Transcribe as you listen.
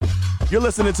You're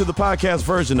listening to the podcast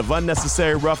version of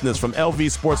Unnecessary Roughness from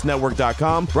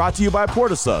LVSportsNetwork.com, brought to you by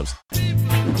Portasubs.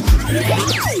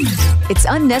 It's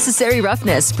Unnecessary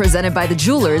Roughness, presented by the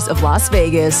Jewelers of Las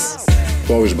Vegas.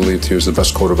 I've always believed he was the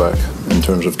best quarterback in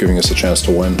terms of giving us a chance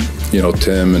to win. You know,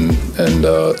 Tim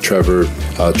and Trevor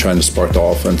trying to spark the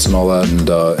offense and all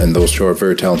that, and those two are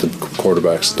very talented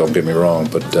quarterbacks, don't get me wrong,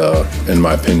 but in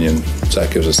my opinion,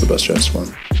 Zach gives us the best chance to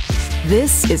win.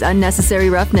 This is Unnecessary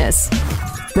Roughness,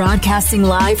 broadcasting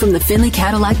live from the Finley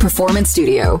Cadillac Performance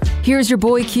Studio. Here's your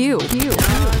boy Q.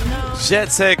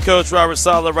 Jets head coach Robert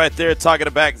Saleh right there talking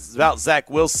about Zach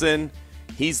Wilson.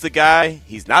 He's the guy.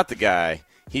 He's not the guy.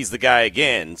 He's the guy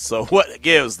again. So what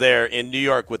gives there in New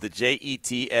York with the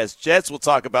Jets Jets? We'll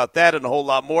talk about that and a whole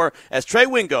lot more as Trey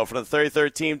Wingo from the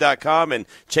 33rdteam.com and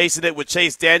Chasing It with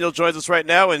Chase Daniel joins us right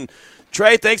now. And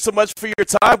Trey, thanks so much for your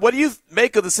time. What do you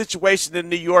make of the situation in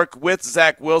New York with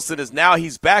Zach Wilson as now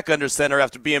he's back under center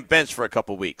after being benched for a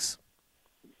couple weeks?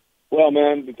 Well,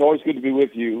 man, it's always good to be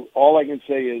with you. All I can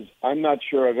say is I'm not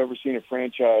sure I've ever seen a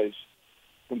franchise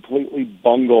completely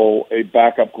bungle a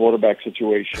backup quarterback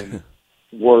situation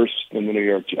worse than the New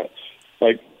York Jets.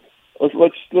 Like, let's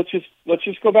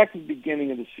just go back to the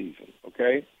beginning of the season,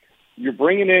 okay? You're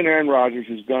bringing in Aaron Rodgers,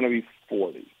 who's going to be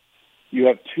 40. You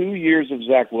have 2 years of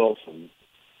Zach Wilson.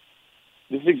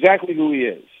 This is exactly who he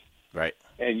is. Right.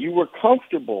 And you were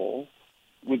comfortable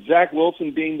with Zach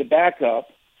Wilson being the backup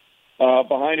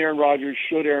behind Aaron Rodgers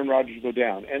should Aaron Rodgers go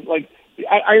down. And, like,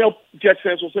 I know Jets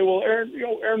fans will say, well,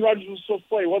 Aaron Rodgers was supposed to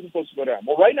play. He wasn't supposed to go down.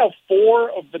 Well, right now,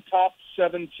 4 of the top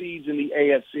 7 seeds in the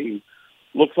AFC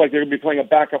looks like they're going to be playing a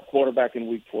backup quarterback in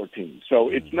Week 14. So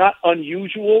it's not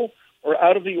unusual or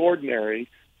out of the ordinary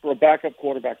for a backup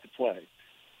quarterback to play.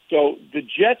 So the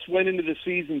Jets went into the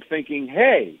season thinking,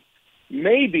 hey,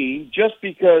 maybe just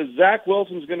because Zach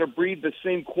Wilson's going to breathe the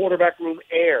same quarterback room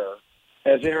air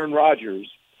as Aaron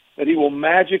Rodgers, that he will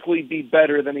magically be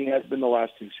better than he has been the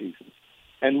last 2 seasons.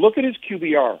 And look at his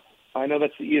QBR. I know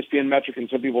that's the ESPN metric and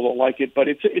some people don't like it, but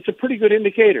it's a pretty good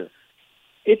indicator.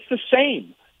 It's the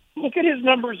same. Look at his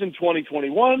numbers in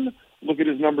 2021, look at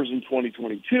his numbers in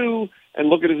 2022, and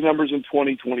look at his numbers in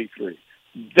 2023.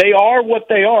 They are what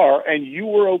they are, and you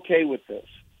were okay with this.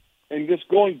 And just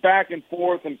going back and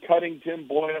forth and cutting Tim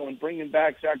Boyle and bringing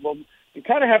back Zach Wilson and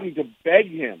kind of having to beg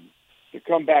him to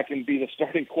come back and be the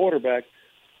starting quarterback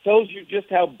tells you just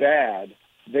how bad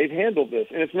they've handled this.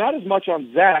 And it's not as much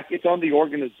on Zach, it's on the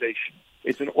organization.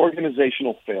 It's an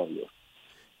organizational failure.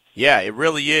 Yeah, it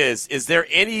really is. Is there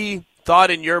any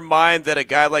thought in your mind that a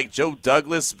guy like Joe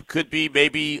Douglas could be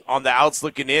maybe on the outs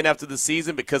looking in after the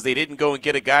season because they didn't go and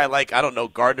get a guy like, I don't know,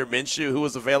 Gardner Minshew who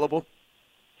was available?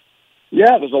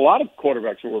 Yeah, there's a lot of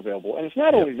quarterbacks who were available. And it's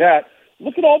not only that.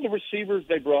 Look at all the receivers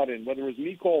they brought in, whether it was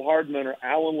Mecole Hardman or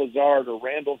Alan Lazard or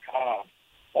Randall Cobb,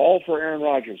 all for Aaron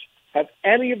Rodgers. Have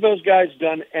any of those guys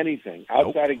done anything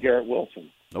outside of Garrett Wilson?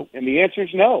 Nope. And the answer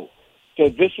is no. So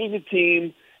this was a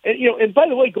team, and by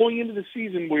the way, going into the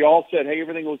season, we all said, hey,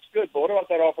 everything looks good, but what about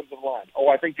that offensive line? Oh,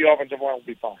 I think the offensive line will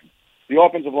be fine. The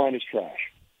offensive line is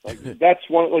trash. Like that's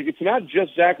one. Like it's not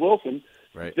just Zach Wilson.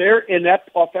 Right. They're inept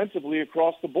offensively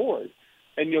across the board.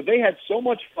 And they had so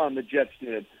much fun, the Jets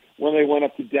did, when they went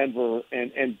up to Denver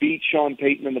and beat Sean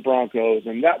Payton and the Broncos,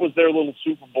 and that was their little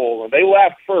Super Bowl, and they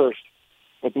laughed first.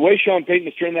 But the way Sean Payton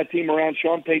has turned that team around,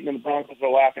 Sean Payton and the Broncos are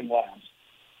laughing last.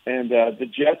 And the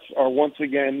Jets are once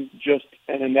again just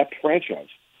an inept franchise.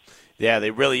 Yeah,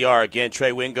 they really are. Again,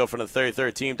 Trey Wingo from the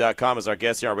 33rdteam.com is our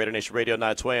guest here on Raider Nation Radio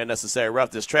 920 Unnecessary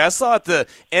Roughness. Trey, I saw at the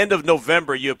end of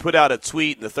November you had put out a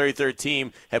tweet, and the 33rd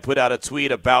team had put out a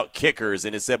tweet about kickers,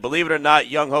 and it said, believe it or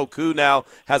not, Young Ho Koo now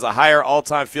has a higher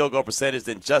all-time field goal percentage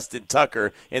than Justin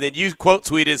Tucker. And then you quote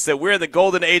tweeted, said, we're in the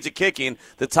golden age of kicking.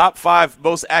 The top 5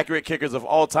 most accurate kickers of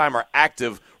all time are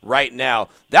active right now.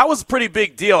 That was a pretty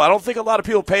big deal. I don't think a lot of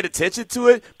people paid attention to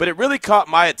it, but it really caught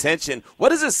my attention. What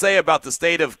does it say about the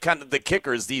state of kind of the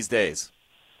kickers these days?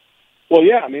 Well,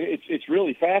 yeah, I mean, it's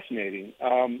really fascinating.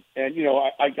 And,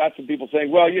 I got some people saying,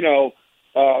 well,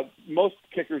 most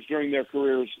kickers during their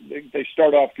careers, they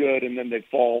start off good and then they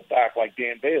fall back like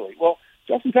Dan Bailey. Well,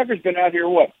 Justin Tucker's been out here,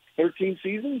 13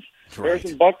 seasons? Right.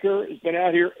 Harrison Butker has been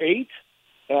out here 8.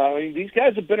 These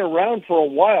guys have been around for a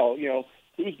while,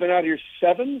 Who's been out here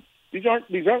 7? These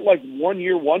aren't like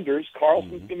 1-year wonders.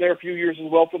 Carlson's been there a few years as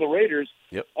well for the Raiders.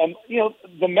 Yep.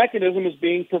 The mechanism is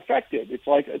being perfected. It's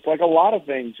like a lot of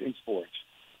things in sports.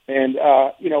 And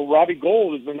Robbie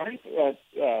Gould is the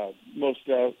 9th most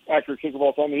accurate kicker of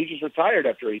all time, and he just retired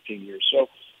after 18 years. So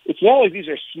it's not like these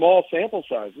are small sample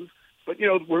sizes, but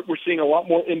we're seeing a lot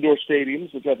more indoor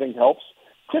stadiums, which I think helps.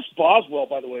 Chris Boswell,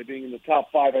 by the way, being in the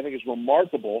top 5, I think is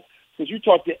remarkable because you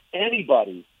talk to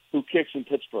anybody who kicks in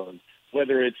Pittsburgh,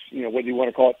 whether it's, whether you want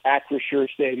to call it Acrisure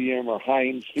Stadium or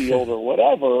Heinz Field or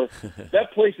whatever,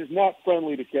 that place is not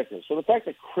friendly to kickers. So the fact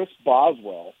that Chris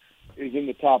Boswell is in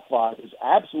the top 5 is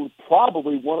absolutely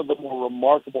probably one of the more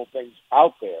remarkable things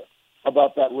out there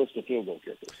about that list of field goal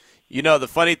kickers. The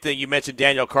funny thing, you mentioned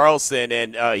Daniel Carlson,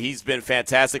 and he's been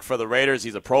fantastic for the Raiders.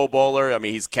 He's a Pro Bowler. I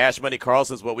mean, he's Cash Money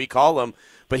Carlson is what we call him.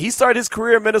 But he started his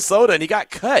career in Minnesota, and he got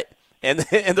cut. And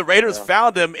the Raiders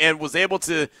found him and was able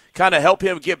to kind of help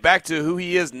him get back to who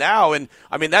he is now. And,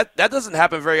 I mean, that doesn't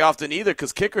happen very often either,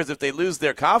 because kickers, if they lose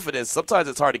their confidence, sometimes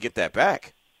it's hard to get that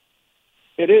back.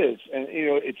 It is. And,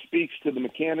 it speaks to the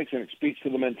mechanics and it speaks to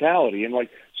the mentality. And,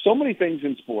 so many things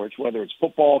in sports, whether it's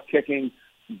football, kicking,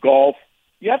 golf,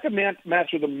 you have to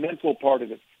master the mental part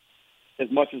of it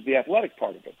as much as the athletic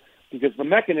part of it, because the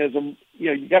mechanism,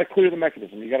 you got to clear the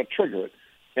mechanism, you got to trigger it,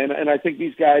 and I think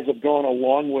these guys have gone a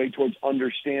long way towards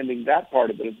understanding that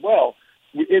part of it as well.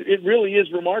 It really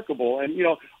is remarkable, and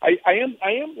I am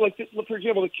like, for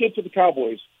example, the kid for the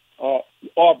Cowboys,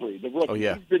 Aubrey, the rookie. Oh,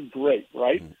 yeah. He's been great,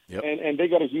 right? Yep. And they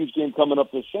got a huge game coming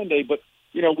up this Sunday, but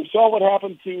we saw what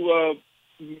happened to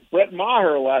Brett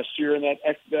Maher last year in that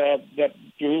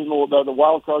divisional, the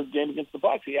wild card game against the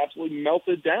Bucs. He absolutely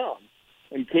melted down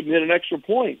and couldn't hit an extra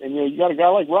point. And you got a guy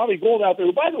like Robbie Gould out there,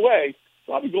 who, by the way,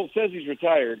 Robbie Gould says he's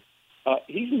retired.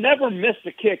 He's never missed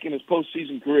a kick in his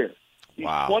postseason career. He's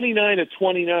 29 of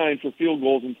 29 for field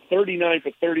goals and 39 for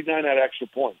 39 at extra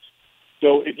points.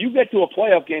 So if you get to a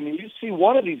playoff game and you see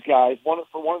one of these guys, one of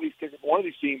these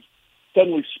teams,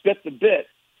 suddenly spit the bit,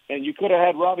 and you could have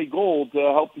had Robbie Gould to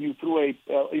help you through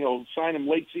sign him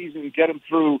late season and get him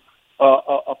through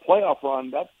a playoff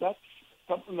run. That's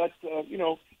something that you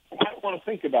might want to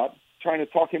think about, trying to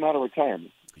talk him out of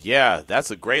retirement. Yeah,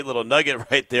 that's a great little nugget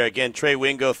right there. Again, Trey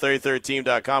Wingo,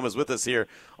 33rdteam.com, is with us here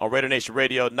on Raider Nation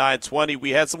Radio 920. We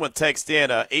had someone text in,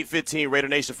 815 Raider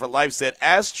Nation for Life said,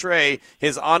 ask Trey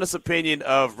his honest opinion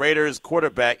of Raiders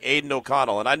quarterback Aiden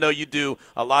O'Connell. And I know you do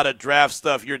a lot of draft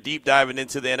stuff. You're deep diving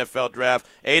into the NFL draft.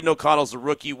 Aiden O'Connell's a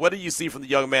rookie. What do you see from the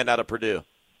young man out of Purdue?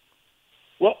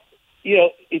 Well,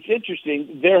 it's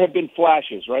interesting. There have been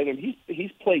flashes, right? And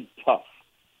he's played tough,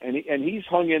 and he's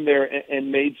hung in there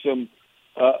and made some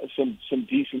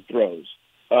decent throws.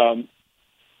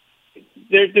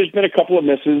 There's been a couple of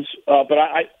misses, but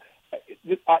I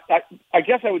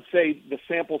guess I would say the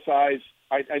sample size.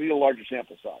 I need a larger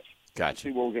sample size. Gotcha.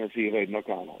 See what we're going to see of Aiden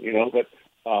O'Connell. But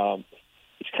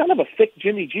it's kind of a thick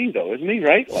Jimmy G, though, isn't he?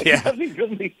 Right? Yeah.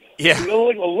 Doesn't he? Yeah. A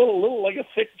little like a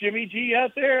thick Jimmy G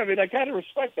out there. I mean, I kind of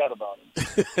respect that about him.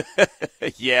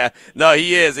 Yeah, no,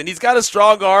 he is, and he's got a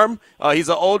strong arm. He's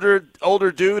an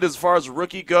older dude as far as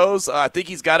rookie goes. I think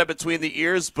he's got it between the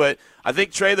ears, but I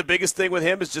think, Trey, the biggest thing with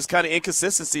him is just kind of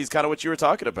inconsistency, is kind of what you were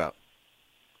talking about.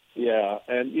 Yeah,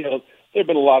 and there have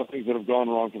been a lot of things that have gone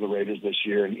wrong for the Raiders this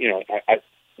year, and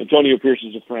Antonio Pierce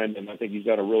is a friend, and I think he's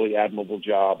done a really admirable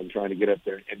job in trying to get up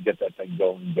there and get that thing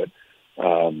going. But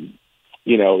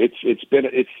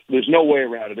there's no way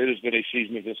around it. It has been a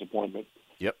season of disappointment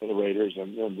for the Raiders,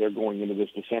 and they're going into this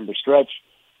December stretch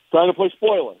trying to play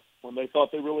spoiler when they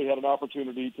thought they really had an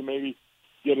opportunity to maybe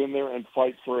get in there and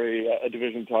fight for a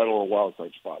division title or a wild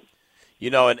card spot.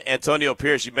 And Antonio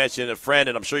Pierce, you mentioned a friend,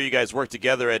 and I'm sure you guys work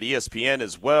together at ESPN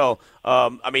as well.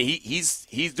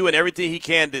 He's doing everything he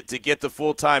can to get the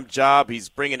full-time job. He's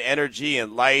bringing energy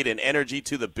and light and energy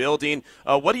to the building.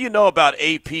 What do you know about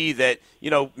AP that,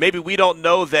 maybe we don't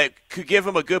know that could give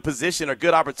him a good position or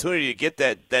good opportunity to get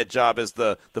that job as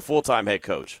the full-time head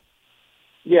coach?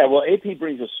 Yeah, well, AP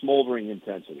brings a smoldering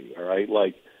intensity, all right?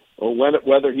 Like,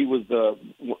 whether he was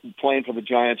playing for the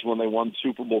Giants when they won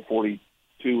Super Bowl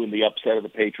 42 in the upset of the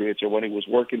Patriots, or when he was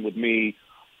working with me,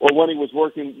 or when he was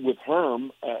working with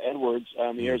Herm Edwards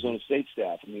on the Arizona State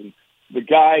staff. I mean, the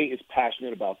guy is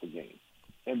passionate about the game.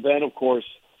 And then, of course,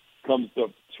 comes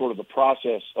the sort of the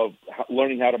process of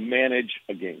learning how to manage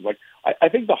a game. Like, I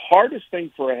think the hardest thing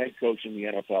for a head coach in the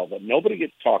NFL that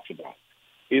nobody talks about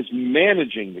is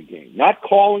managing the game. Not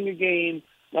calling a game,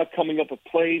 not coming up with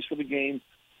plays for the game,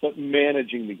 but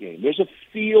managing the game. There's a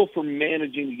feel for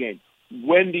managing the game.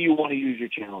 When do you want to use your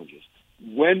challenges?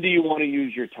 When do you want to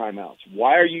use your timeouts?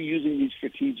 Why are you using these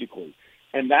strategically?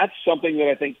 And that's something that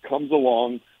I think comes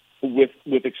along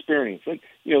with experience. Like,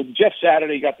 Jeff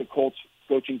Saturday got the Colts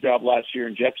coaching job last year,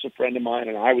 and Jeff's a friend of mine,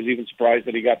 and I was even surprised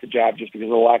that he got the job just because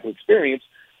of the lack of experience.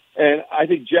 And I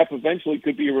think Jeff eventually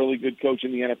could be a really good coach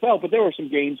in the NFL, but there were some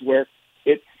games where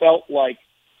it felt like,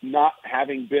 not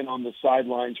having been on the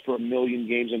sidelines for a million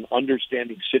games and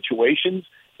understanding situations,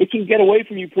 it can get away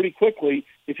from you pretty quickly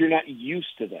if you're not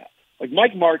used to that. Like,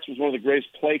 Mike Martz was one of the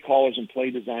greatest play callers and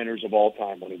play designers of all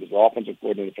time when he was offensive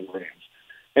coordinator for the Rams.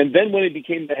 And then when he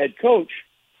became the head coach,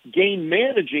 game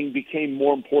managing became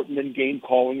more important than game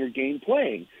calling or game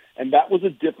playing. And that was a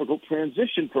difficult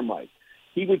transition for Mike.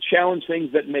 He would challenge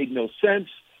things that made no sense.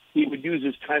 He would use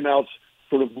his timeouts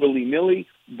sort of willy-nilly.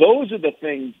 Those are the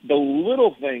things, the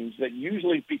little things that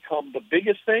usually become the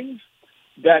biggest things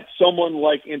that someone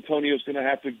like Antonio is going to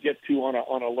have to get to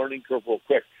on a learning curve real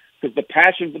quick. Because the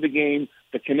passion for the game,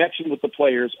 the connection with the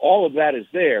players, all of that is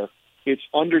there. It's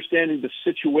understanding the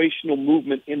situational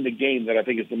movement in the game that I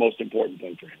think is the most important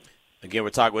thing for him. Again, we're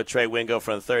talking with Trey Wingo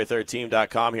from the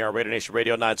 33rd-team.com here on Raider Nation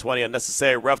Radio 920.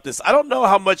 Unnecessary roughness. I don't know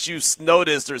how much you've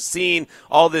noticed or seen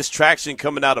all this traction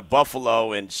coming out of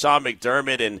Buffalo and Sean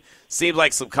McDermott, and seems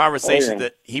like some conversation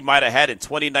that he might have had in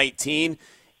 2019.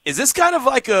 Is this kind of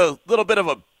like a little bit of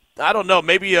a, I don't know,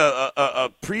 maybe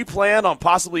a pre-plan on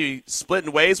possibly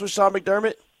splitting ways with Sean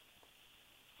McDermott?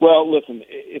 Well, listen,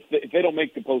 if they don't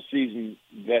make the postseason,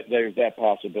 there's that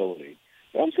possibility.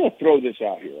 But I'm just going to throw this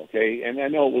out here, okay? And I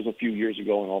know it was a few years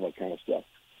ago and all that kind of stuff.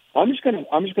 I'm just going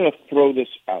to throw this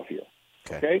out here,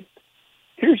 okay?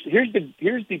 Here's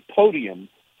the podium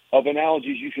of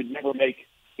analogies you should never make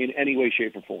in any way,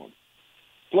 shape, or form.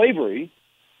 Slavery,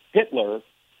 Hitler,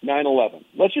 9/11.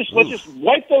 Let's just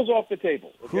wipe those off the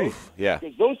table, okay? Oof, yeah.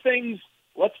 Because those things,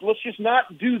 let's just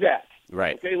not do that.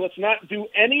 Right. Okay, let's not do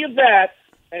any of that,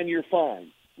 and you're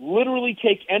fine. Literally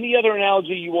take any other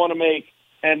analogy you want to make,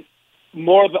 and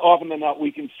more often than not,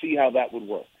 we can see how that would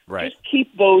work. Right. Just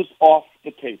keep those off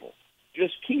the table.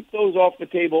 Just keep those off the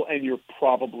table, and you're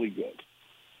probably good.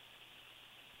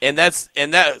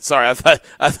 Sorry, I thought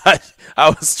I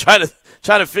was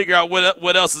trying to figure out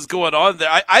what else is going on there.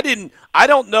 I didn't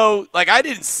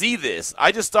see this.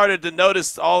 I just started to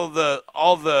notice all the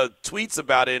tweets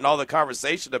about it and all the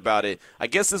conversation about it. I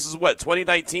guess this is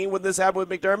 2019 when this happened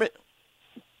with McDermott?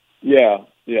 Yeah.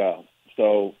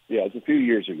 So, it's a few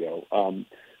years ago.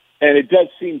 And it does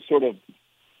seem sort of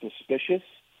suspicious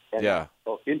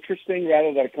or interesting,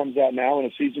 rather, that it comes out now in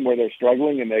a season where they're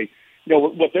struggling and they're the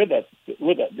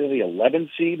 11th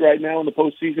seed right now in the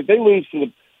postseason. If they lose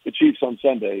to the Chiefs on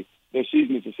Sunday, their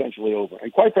season is essentially over.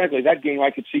 And quite frankly, that game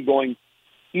I could see going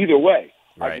either way.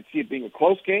 Right. I could see it being a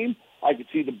close game. I could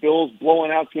see the Bills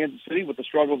blowing out Kansas City with the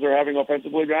struggles they're having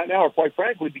offensively right now, or quite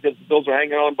frankly, because the Bills are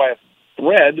hanging on by a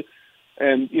thread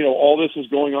and, all this is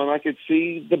going on, I could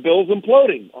see the Bills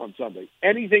imploding on Sunday.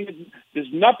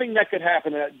 There's nothing that could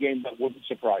happen in that game that wouldn't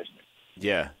surprise me.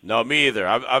 Yeah, no, me either.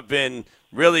 I've been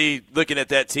really looking at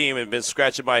that team and been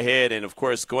scratching my head, and, of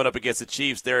course, going up against the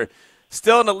Chiefs, they're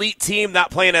still an elite team, not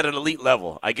playing at an elite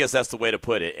level. I guess that's the way to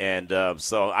put it. And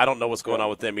so I don't know what's going on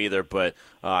with them either, but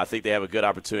I think they have a good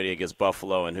opportunity against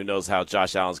Buffalo, and who knows how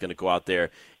Josh Allen's going to go out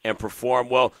there and perform.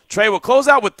 Well, Trey, we'll close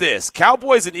out with this.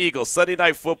 Cowboys and Eagles, Sunday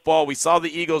Night Football. We saw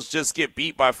the Eagles just get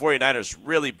beat by 49ers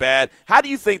really bad. How do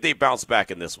you think they bounce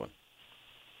back in this one?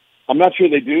 I'm not sure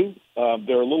they do.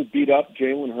 They're a little beat up.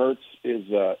 Jalen Hurts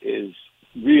is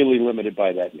really limited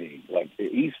by that knee. Like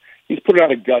he's put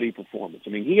out a gutty performance.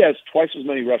 I mean, he has twice as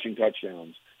many rushing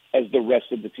touchdowns as the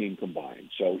rest of the team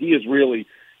combined. So he's laying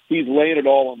it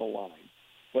all on the line.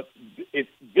 But if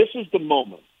this is the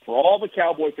moment for all the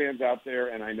Cowboy fans out there,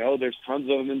 and I know there's tons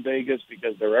of them in Vegas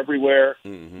because they're everywhere,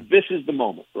 This is the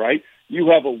moment, right? You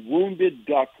have a wounded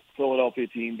duck Philadelphia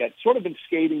team that's sort of been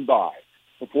skating by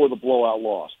before the blowout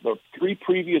loss. The three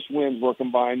previous wins were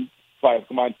combined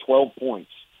 12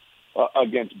 points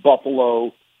against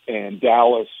Buffalo and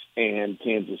Dallas and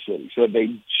Kansas City. So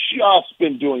they've just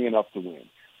been doing enough to win.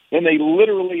 Then they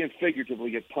literally and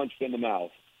figuratively get punched in the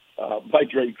mouth by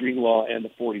Dre Greenlaw and the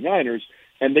 49ers,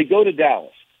 and they go to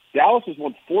Dallas. Dallas has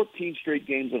won 14 straight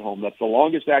games at home. That's the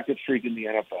longest active streak in the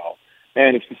NFL.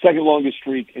 And it's the second longest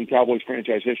streak in Cowboys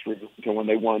franchise history until when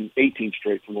they won 18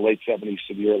 straight from the late 70s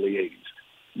to the early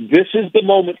 80s. This is the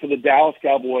moment for the Dallas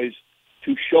Cowboys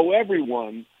to show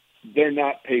everyone they're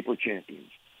not paper champions,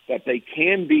 that they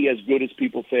can be as good as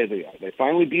people say they are. They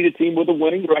finally beat a team with a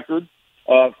winning record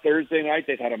Thursday night.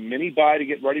 They've had a mini bye to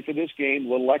get ready for this game, a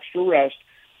little extra rest.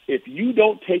 If you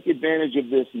don't take advantage of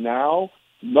this now,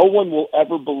 no one will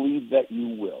ever believe that you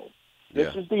will.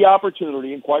 This is the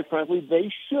opportunity, and quite frankly,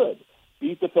 they should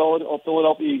beat the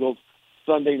Philadelphia Eagles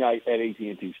Sunday night at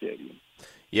AT&T Stadium.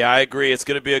 Yeah, I agree. It's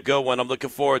going to be a good one. I'm looking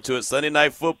forward to it. Sunday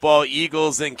Night Football,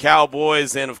 Eagles and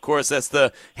Cowboys, and, of course, that's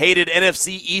the hated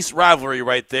NFC East rivalry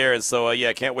right there. And so,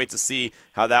 can't wait to see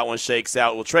how that one shakes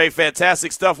out. Well, Trey,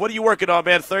 fantastic stuff. What are you working on,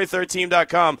 man?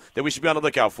 33rd-team.com that we should be on the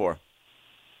lookout for.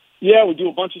 Yeah, we do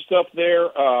a bunch of stuff there.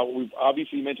 We've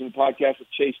obviously mentioned the podcast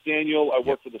with Chase Daniel. I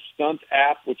work for the Stunt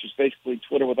app, which is basically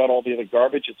Twitter without all the other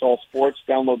garbage. It's all sports.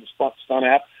 Download the Stunt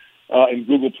app in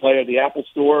Google Play or the Apple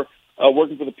Store.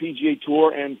 working for the PGA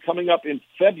Tour. And coming up in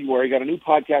February, got a new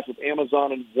podcast with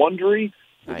Amazon and Wondery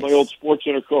with my old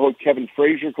SportsCenter co-host Kevin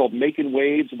Frazier called Making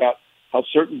Waves, about how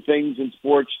certain things in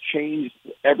sports changed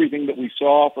everything that we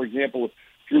saw. For example, if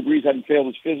Drew Brees hadn't failed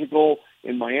his physical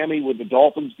in Miami, would the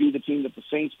Dolphins be the team that the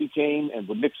Saints became? And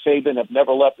would Nick Saban have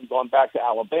never left and gone back to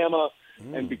Alabama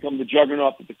and become the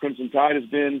juggernaut that the Crimson Tide has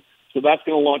been? So that's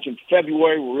going to launch in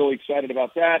February. We're really excited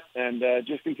about that, and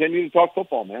just continue to talk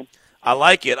football, man. I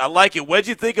like it. What did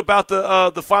you think about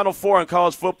the Final Four in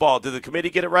college football? Did the committee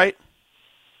get it right?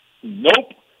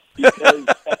 Nope. Because,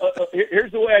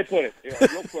 here's the way I put it,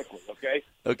 real quickly, okay?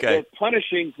 Okay. They're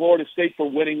punishing Florida State for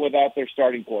winning without their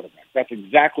starting quarterback. That's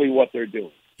exactly what they're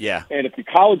doing. Yeah. And if the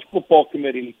college football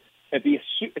committee, if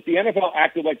the NFL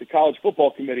acted like the college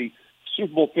football committee,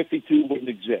 Super Bowl 52 wouldn't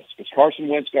exist, because Carson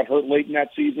Wentz got hurt late in that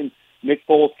season. Nick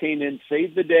Foles came in,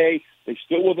 saved the day. They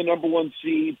still were the number one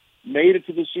seed, made it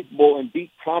to the Super Bowl, and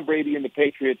beat Tom Brady and the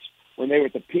Patriots when they were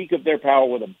at the peak of their power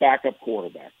with a backup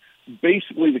quarterback.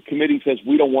 Basically, the committee says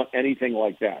we don't want anything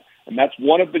like that. And that's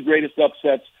one of the greatest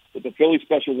upsets with the Philly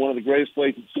special, one of the greatest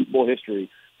plays in Super Bowl history.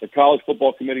 The college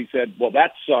football committee said, well,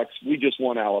 that sucks. We just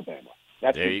want Alabama.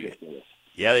 That's ridiculous.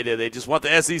 Yeah, they did. They just want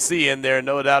the SEC in there,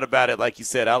 no doubt about it. Like you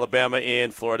said, Alabama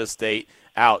in, Florida State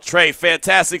out. Trey,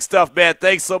 fantastic stuff, man.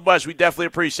 Thanks so much. We definitely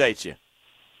appreciate you.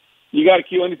 You got a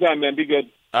cue anytime, man. Be good.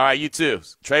 All right, you too.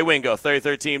 Trey Wingo,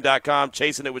 33team.com,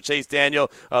 Chasing It with Chase Daniel.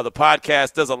 The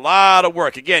podcast does a lot of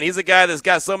work. Again, he's a guy that's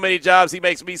got so many jobs, he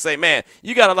makes me say, man,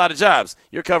 you got a lot of jobs.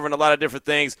 You're covering a lot of different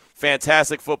things.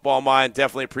 Fantastic football mind.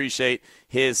 Definitely appreciate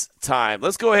his time.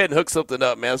 Let's go ahead and hook something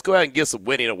up, man. Let's go ahead and give some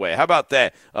winning away. How about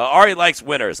that? Ari likes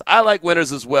winners. I like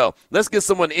winners as well. Let's get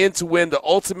someone in to win the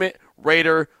Ultimate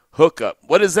Raider Hookup.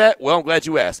 What is that? Well, I'm glad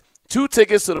you asked. 2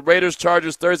 tickets to the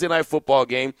Raiders-Chargers Thursday night football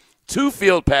game, 2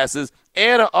 field passes,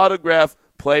 and an autographed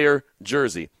player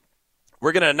jersey.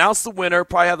 We're going to announce the winner,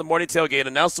 probably have the morning tailgate,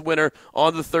 announce the winner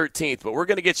on the 13th, but we're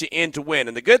going to get you in to win.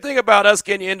 And the good thing about us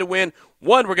getting you in to win,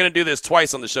 one, we're going to do this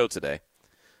twice on the show today.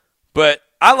 But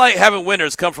I like having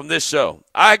winners come from this show.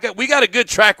 We got a good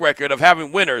track record of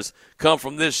having winners come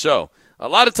from this show. A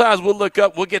lot of times we'll look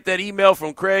up, we'll get that email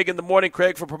from Craig in the morning,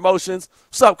 Craig from promotions.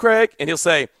 What's up, Craig? And he'll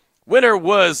say, winner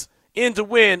was in to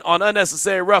win on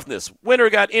unnecessary roughness. Winner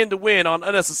got in to win on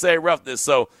unnecessary roughness.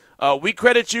 So we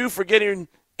credit you for getting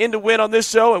in to win on this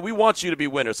show, and we want you to be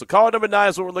winners. So caller number 9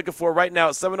 is what we're looking for right now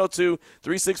at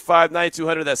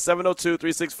 702-365-9200. That's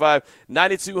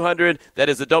 702-365-9200. That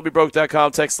is the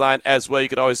don'tbebroke.com text line as well. You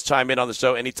can always chime in on the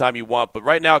show anytime you want. But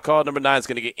right now, caller number 9 is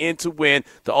going to get in to win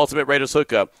the Ultimate Raiders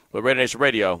Hookup with Raider Nation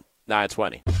Radio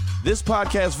 920. This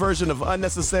podcast version of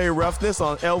Unnecessary Roughness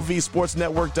on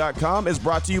LVSportsNetwork.com is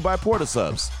brought to you by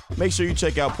Portasubs. Make sure you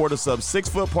check out Portasubs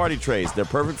 6-foot party trays. They're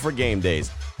perfect for game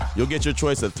days. You'll get your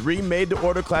choice of 3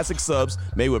 made-to-order classic subs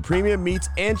made with premium meats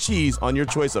and cheese on your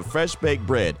choice of fresh-baked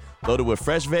bread, loaded with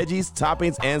fresh veggies,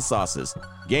 toppings, and sauces.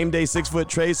 Game day 6-foot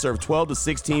trays serve 12 to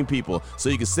 16 people, so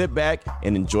you can sit back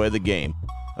and enjoy the game.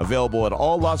 Available at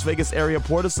all Las Vegas area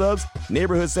Portasubs,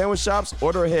 neighborhood sandwich shops.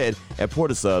 Order ahead at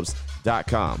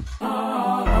portasubs.com.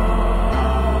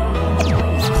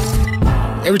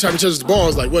 Every time he touches the ball,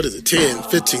 it's like, what is it, 10,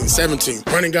 15, 17,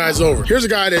 running guys over. Here's a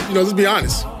guy that, let's be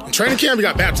honest, in training camp, he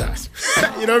got baptized.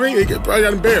 You know what I mean? He probably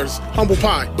got embarrassed, humble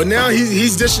pie. But now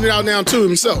he's dishing it out now, too,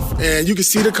 himself. And you can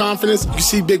see the confidence. You can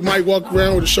see Big Mike walk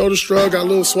around with a shoulder shrug, got a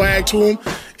little swag to him.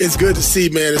 It's good to see,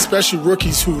 man, especially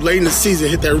rookies who late in the season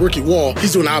hit that rookie wall.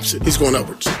 He's doing the opposite. He's going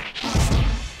upwards.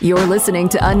 You're listening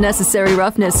to Unnecessary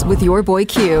Roughness with your boy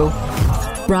Q.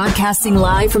 Broadcasting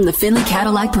live from the Finley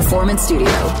Cadillac Performance Studio.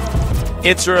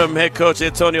 Interim head coach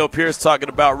Antonio Pierce talking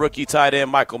about rookie tight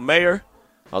end Michael Mayer.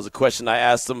 That was a question I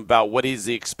asked him about what does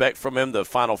he expect from him the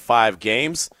final 5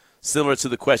 games. Similar to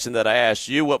the question that I asked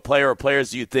you, what player or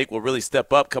players do you think will really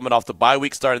step up coming off the bye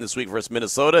week starting this week versus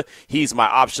Minnesota? He's my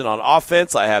option on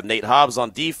offense. I have Nate Hobbs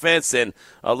on defense and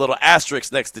a little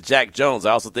asterisk next to Jack Jones.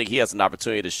 I also think he has an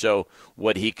opportunity to show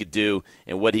what he could do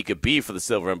and what he could be for the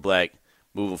Silver and Black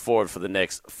moving forward for the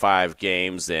next 5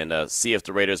 games and see if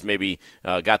the Raiders maybe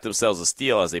got themselves a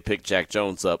steal as they pick Jack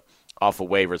Jones up off of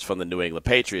waivers from the New England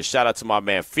Patriots. Shout out to my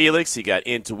man Felix. He got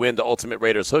in to win the Ultimate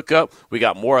Raiders Hookup. We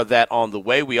got more of that on the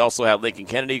way. We also have Lincoln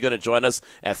Kennedy going to join us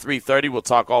at 3:30. We'll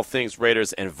talk all things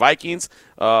Raiders and Vikings.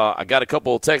 I got a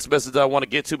couple of text messages I want to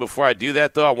get to. Before I do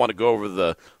that, though, I want to go over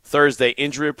the Thursday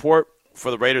injury report for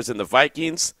the Raiders and the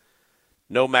Vikings.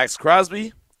 No Max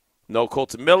Crosby, no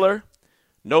Colton Miller,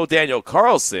 no Daniel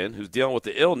Carlson, who's dealing with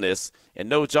the illness, and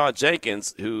no John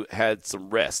Jenkins, who had some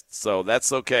rest. So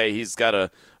that's okay. He's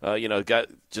got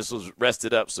just was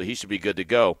rested up, so he should be good to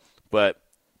go. But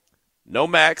no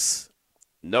Max,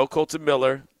 no Colton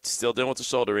Miller, still dealing with the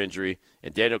shoulder injury,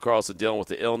 and Daniel Carlson dealing with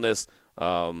the illness.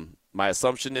 My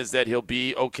assumption is that he'll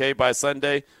be okay by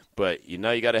Sunday, but you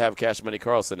got to have Cash Money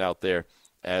Carlson out there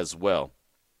as well.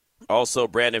 Also,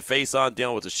 Brandon Faison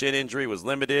dealing with a shin injury was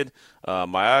limited.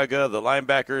 Mayaga, the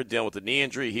linebacker, dealing with the knee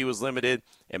injury, he was limited.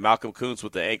 And Malcolm Kuntz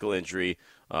with the ankle injury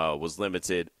was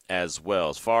limited as well.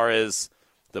 As far as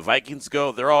the Vikings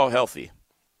go, they're all healthy.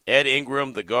 Ed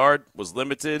Ingram, the guard, was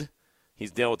limited.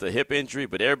 He's dealing with a hip injury,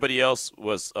 but everybody else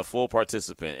was a full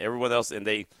participant. Everyone else, and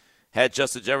they had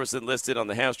Justin Jefferson listed on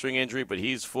the hamstring injury, but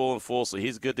he's full, so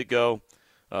he's good to go.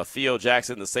 Theo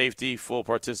Jackson, the safety, full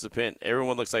participant.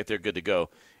 Everyone looks like they're good to go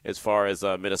as far as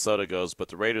Minnesota goes, but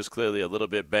the Raiders clearly a little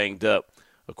bit banged up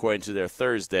according to their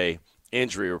Thursday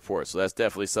injury report. So that's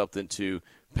definitely something to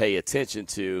pay attention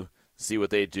to, see what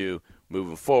they do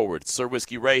moving forward. Sir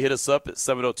Whiskey Ray hit us up at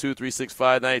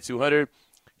 702-365-9200.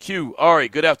 Q, Ari,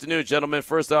 good afternoon, gentlemen.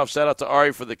 First off, shout out to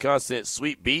Ari for the constant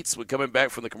sweet beats when coming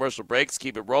back from the commercial breaks.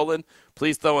 Keep it rolling.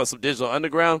 Please throw in some Digital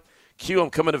Underground. Q,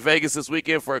 I'm coming to Vegas this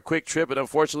weekend for a quick trip, and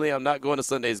unfortunately I'm not going to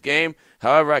Sunday's game.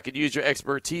 However, I could use your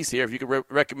expertise here. If you could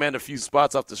recommend a few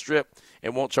spots off the strip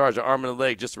and won't charge an arm and a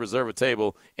leg just to reserve a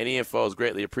table, any info is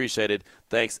greatly appreciated.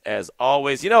 Thanks as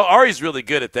always. Ari's really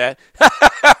good at that.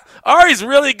 Ari's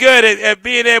really good at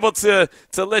being able to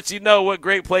let you know what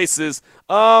great places.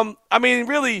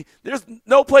 Really, there's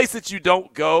no place that you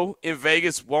don't go in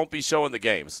Vegas won't be showing the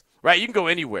games, right? You can go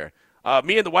anywhere.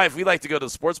 Me and the wife, we like to go to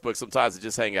the sports book sometimes and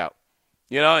just hang out.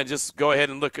 And just go ahead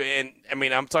and look. And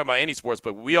I'm talking about any sports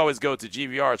book. We always go to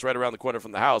GVR. It's right around the corner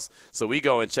from the house. So we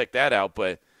go and check that out.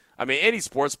 But, any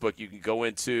sports book you can go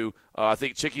into. I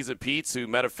think Chickies and Pete's, who,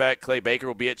 matter of fact, Clay Baker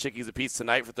will be at Chickies and Pete's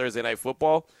tonight for Thursday Night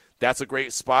Football. That's a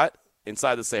great spot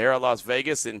inside the Sahara, Las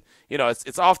Vegas. And,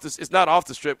 it's not off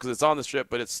the strip because it's on the strip,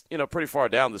 but it's, pretty far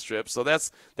down the strip. So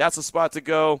that's a spot to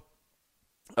go.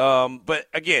 But,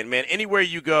 again, man, anywhere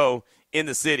you go in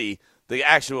the city, the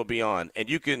action will be on, and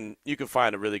you can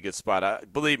find a really good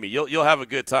spot. Believe me, you'll have a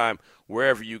good time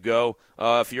wherever you go.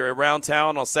 If you're around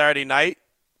town on Saturday night,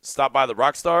 stop by the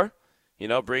Rockstar.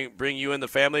 Bring you and the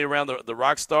family around the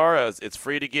Rockstar. It's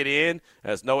free to get in.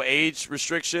 There's no age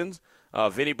restrictions.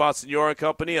 Vinny Bonsignore and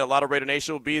company, a lot of Raider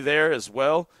Nation will be there as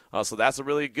well. So that's a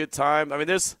really good time.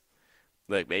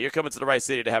 Look, man, you're coming to the right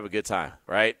city to have a good time,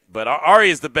 right? But Ari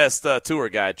is the best tour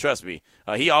guide. Trust me.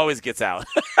 He always gets out.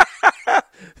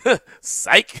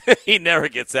 Psych. He never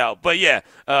gets out. But, yeah,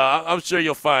 I'm sure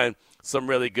you'll find some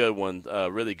really good ones,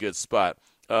 really good spot.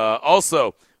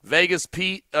 Also, Vegas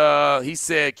Pete, he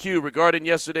said, Q, regarding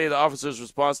yesterday, the officer's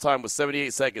response time was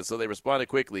 78 seconds, so they responded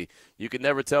quickly. You can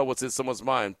never tell what's in someone's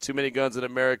mind. Too many guns in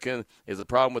America is a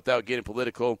problem without getting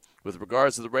political. With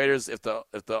regards to the Raiders, if the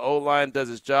O-line does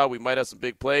its job, we might have some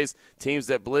big plays. Teams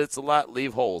that blitz a lot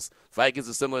leave holes. Vikings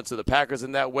are similar to the Packers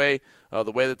in that way,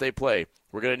 the way that they play.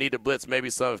 We're going to need to blitz maybe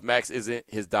some if Max isn't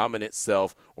his dominant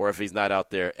self or if he's not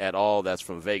out there at all. That's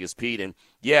from Vegas Pete. And,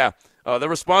 yeah, the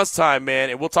response time, man,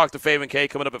 and we'll talk to Fav and K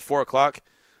coming up at 4 o'clock.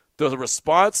 The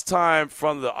response time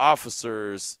from the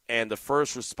officers and the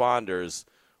first responders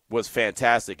was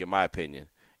fantastic, in my opinion.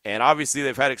 And obviously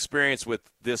they've had experience with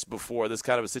this before, this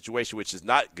kind of a situation, which is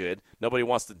not good. Nobody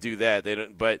wants to do that.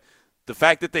 But the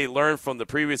fact that they learned from the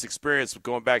previous experience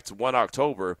going back to 1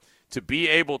 October to be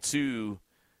able to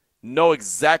know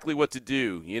exactly what to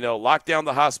do, lock down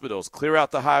the hospitals, clear out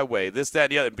the highway, this, that,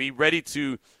 and the other, and be ready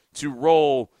to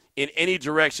roll in any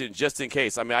direction just in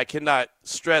case. I cannot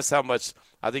stress how much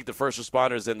I think the first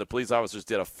responders and the police officers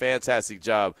did a fantastic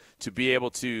job to be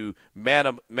able to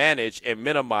manage and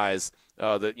minimize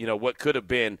what could have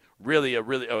been really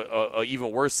a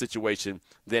even worse situation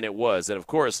than it was. And, of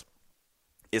course,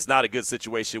 it's not a good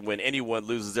situation when anyone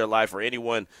loses their life or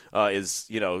anyone is,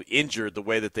 injured the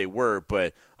way that they were.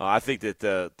 But I think that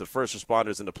the first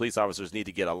responders and the police officers need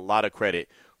to get a lot of credit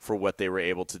for what they were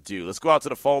able to do. Let's go out to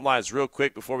the phone lines real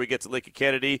quick before we get to Lincoln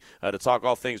Kennedy to talk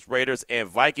all things Raiders and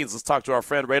Vikings. Let's talk to our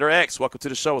friend Raider X. Welcome to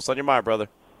the show. What's on your mind, brother?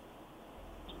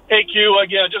 Hey, Q.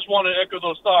 Again, I just want to echo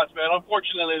those thoughts, man.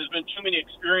 Unfortunately, there's been too many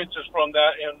experiences from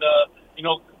that, and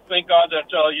thank God that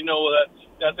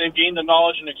that they've gained the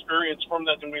knowledge and experience from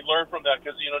that, and we learn from that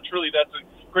because truly that's a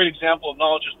great example of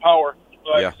knowledge is power.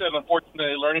 Like I said,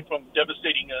 unfortunately, learning from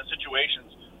devastating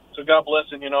situations. So God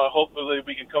bless, and hopefully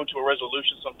we can come to a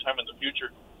resolution sometime in the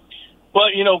future.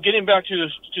 But getting back to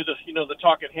the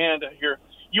talk at hand here,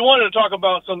 you wanted to talk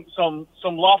about some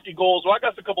lofty goals. Well, I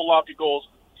got a couple lofty goals.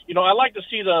 I like to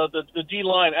see the D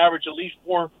line average at least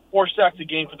four sacks a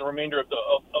game for the remainder of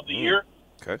the year.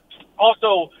 Okay.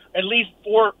 Also, at least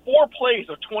four plays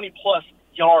of 20-plus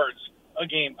yards a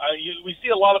game. We see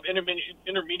a lot of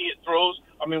intermediate throws.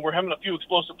 We're having a few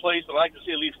explosive plays, but I like to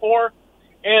see at least 4.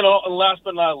 And last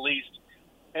but not least,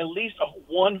 at least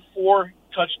a 1-4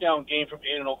 touchdown game from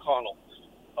Aiden O'Connell.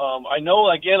 I know,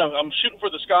 again, I'm shooting for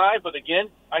the sky, but again,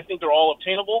 I think they're all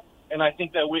obtainable. And I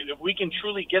think that if we can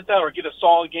truly get that or get a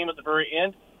solid game at the very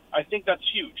end, I think that's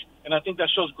huge. And I think that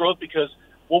shows growth because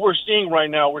what we're seeing right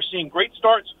now, we're seeing great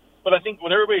starts, but I think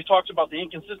when everybody talks about the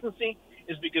inconsistency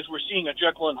is because we're seeing a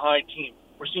Jekyll and Hyde team.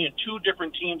 We're seeing two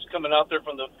different teams coming out there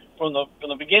from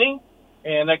the beginning,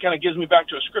 and that kind of gives me back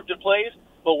to a scripted plays,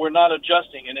 but we're not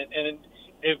adjusting. And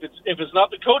if it's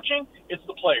not the coaching, it's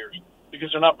the players because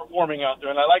they're not performing out there.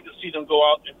 And I like to see them go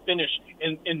out and finish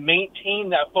and maintain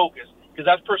that focus because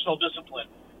that's personal discipline.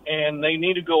 And they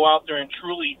need to go out there and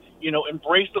truly,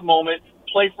 embrace the moment,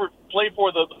 play for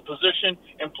the position,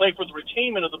 and play for the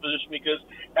retainment of the position because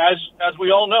as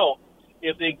we all know,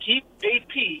 if they keep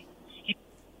AP, he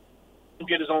will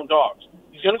get his own dogs.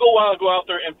 He's going to go out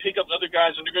there and pick up other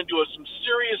guys, and they're going to do some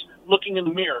serious looking in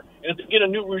the mirror. And if they get a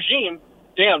new regime,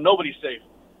 damn, nobody's safe.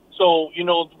 So,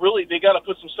 really, they got to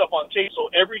put some stuff on tape. So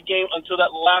every game until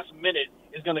that last minute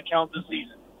is going to count this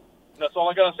season. And that's all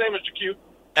I got to say, Mr. Q.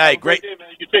 Hey, great. Day, man.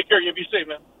 You take care. You be safe,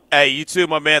 man. Hey, you too,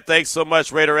 my man. Thanks so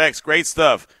much, Raider X. Great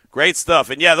stuff. Great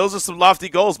stuff. And, yeah, those are some lofty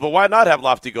goals, but why not have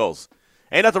lofty goals?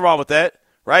 Ain't nothing wrong with that,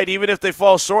 right? Even if they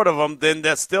fall short of them, then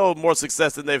that's still more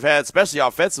success than they've had, especially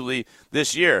offensively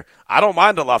this year. I don't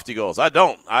mind the lofty goals. I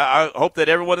don't. I hope that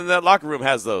everyone in that locker room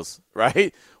has those,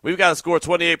 right? We've got to score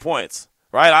 28 points,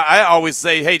 right? I always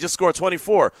say, hey, just score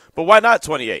 24. But why not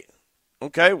 28?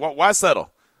 Okay, why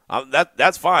settle?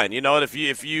 That's fine. And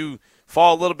if you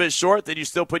fall a little bit short, then you're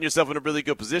still putting yourself in a really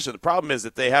good position. The problem is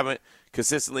that they haven't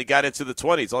consistently got into the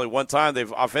 20s. Only one time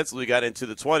they've offensively got into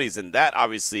the 20s, and that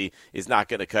obviously is not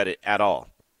going to cut it at all.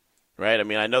 Right? I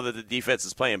mean, I know that the defense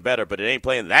is playing better, but it ain't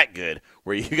playing that good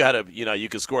where you got to, you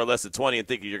can score less than 20 and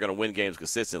think you're going to win games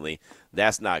consistently.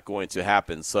 That's not going to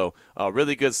happen. So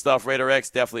really good stuff, Raider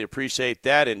X. Definitely appreciate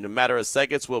that. In a matter of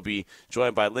seconds, we'll be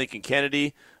joined by Lincoln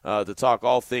Kennedy to talk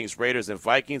all things Raiders and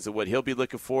Vikings and what he'll be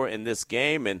looking for in this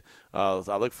game. And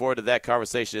I look forward to that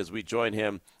conversation as we join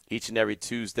him each and every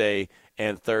Tuesday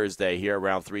and Thursday here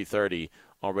around 3:30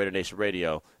 on Raider Nation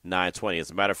Radio 920.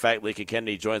 As a matter of fact, Lincoln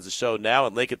Kennedy joins the show now.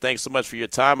 And, Lincoln, thanks so much for your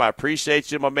time. I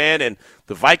appreciate you, my man. And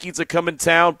the Vikings are coming to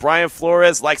town. Brian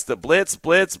Flores likes to blitz,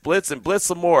 and blitz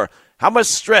some more. How much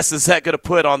stress is that going to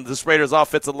put on this Raiders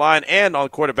offensive line and on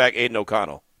quarterback Aiden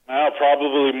O'Connell? Well,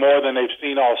 probably more than they've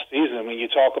seen all season. When you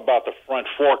talk about the front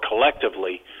four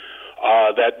collectively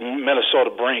that Minnesota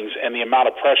brings and the amount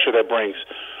of pressure that brings,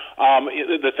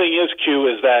 the thing is, Q,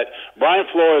 is that Brian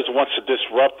Flores wants to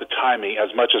disrupt the timing as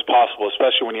much as possible,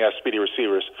 especially when he has speedy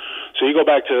receivers. So you go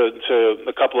back to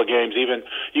a couple of games, even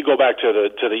you go back to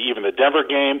even the Denver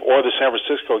game or the San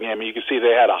Francisco game, and you can see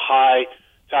they had a high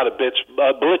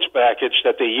blitz package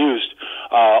that they used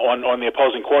on the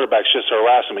opposing quarterbacks just to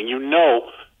harass them. And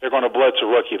they're going to blitz a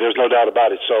rookie. There's no doubt about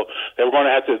it. So they're going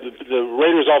to have to. The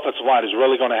Raiders' offensive line is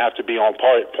really going to have to be on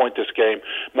point this game.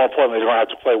 More importantly, they're going to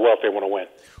have to play well if they want to win.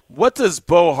 What does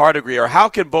Bo Hardegree, or how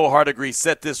can Bo Hardegree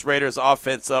set this Raiders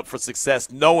offense up for success,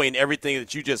 knowing everything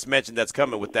that you just mentioned that's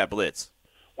coming with that blitz?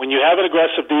 When you have an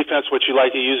aggressive defense, what you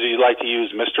like to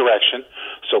use misdirection,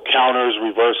 so counters,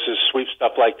 reverses, sweep,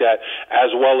 stuff like that,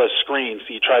 as well as screens.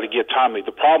 So you try to get timely.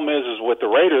 The problem is with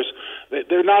the Raiders,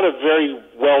 they're not a very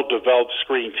well-developed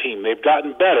screen team. They've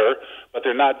gotten better, but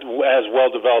they're not as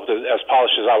well-developed, as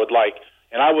polished as I would like.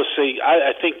 And I would say,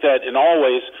 I think that in all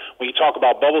ways, when you talk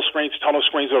about bubble screens, tunnel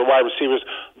screens, or wide receivers,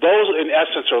 those in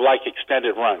essence are like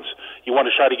extended runs. You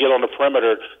want to try to get on the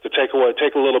perimeter to take a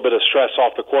little bit of stress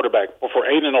off the quarterback. But for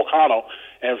Aiden O'Connell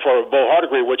and for Bo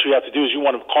Hardegree, what you have to do is you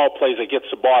want to call plays that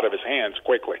gets the ball out of his hands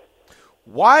quickly.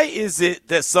 Why is it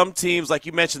that some teams, like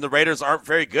you mentioned, the Raiders aren't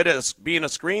very good at being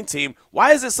a screen team?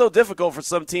 Why is it so difficult for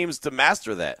some teams to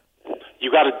master that?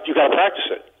 You got to practice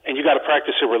it. And you got to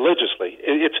practice it religiously.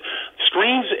 It's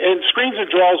screens and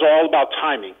draws are all about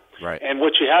timing. Right. And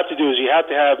what you have to do is you have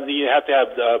to have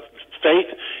faith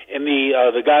in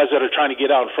the guys that are trying to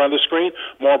get out in front of the screen.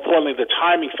 More importantly, the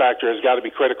timing factor has got to be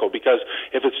critical because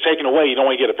if it's taken away, you don't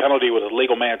want to get a penalty with a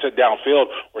legal man downfield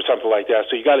or something like that.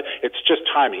 So it's just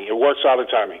timing. It works out in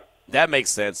timing. That makes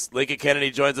sense. Lincoln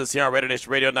Kennedy joins us here on Raider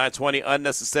Nation Radio 920,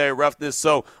 Unnecessary Roughness.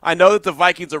 So I know that the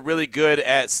Vikings are really good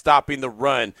at stopping the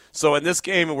run. So in this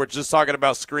game, and we're just talking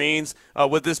about screens,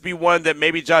 would this be one that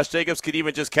maybe Josh Jacobs could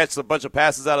even just catch a bunch of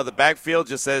passes out of the backfield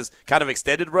just as kind of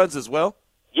extended runs as well?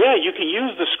 Yeah, you can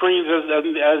use the screens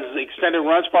as extended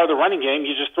runs, part of the running game.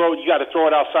 You got to throw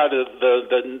it outside of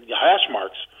the hash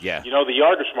marks. Yeah. The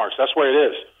yardage marks. That's where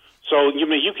it is. So you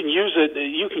can use it.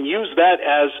 You can use that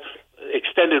as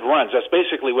extended runs. That's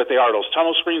basically what they are. Those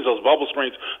tunnel screens, those bubble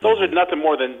screens, those are nothing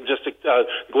more than just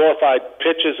glorified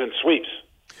pitches and sweeps.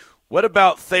 What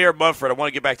about Thayer Munford? I want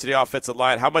to get back to the offensive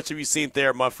line. How much have you seen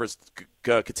Thayer Munford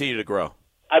continue to grow?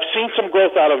 I've seen some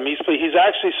growth out of him. He's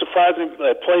actually surprisingly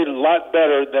played a lot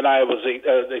better than I was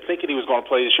thinking he was going to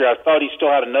play this year. I thought he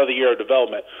still had another year of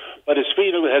development. But his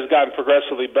feet has gotten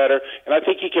progressively better, and I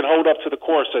think he can hold up to the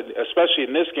course, especially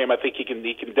in this game. I think he can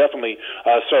definitely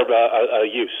serve a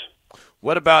use.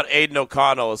 What about Aiden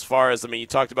O'Connell as far as, you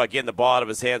talked about getting the ball out of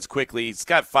his hands quickly. He's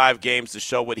got 5 games to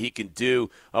show what he can do.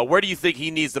 Where do you think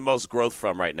he needs the most growth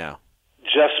from right now?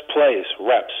 Just plays,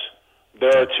 reps.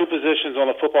 There are 2 positions on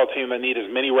the football team that need as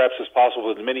many reps as possible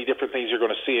with many different things you're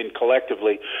going to see in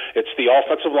collectively. It's the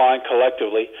offensive line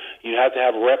collectively. You have to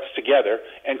have reps together,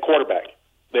 and quarterback.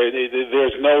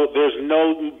 There's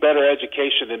no better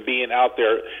education than being out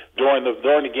there during the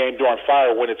game, during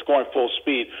fire, when it's going full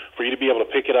speed, for you to be able to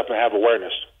pick it up and have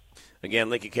awareness. Again,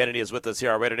 Lincoln Kennedy is with us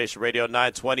here on Raider Nation Radio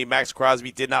 920. Max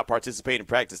Crosby did not participate in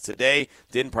practice today,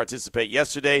 didn't participate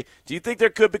yesterday. Do you think there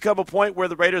could become a point where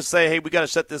the Raiders say, hey, we got to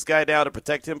shut this guy down to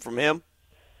protect him from him?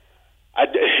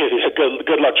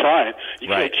 Good luck trying. You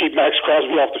can't keep Max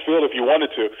Crosby off the field if you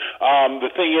wanted to.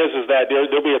 The thing is that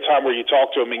there'll be a time where you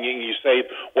talk to him and you say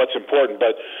what's important.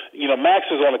 But Max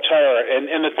is on a tear,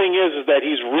 and the thing is that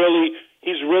he's really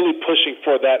pushing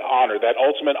for that honor, that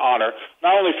ultimate honor,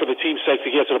 not only for the team's sake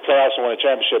to get to the playoffs and win a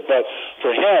championship, but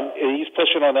for him, he's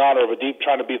pushing on the honor of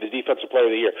trying to be the defensive player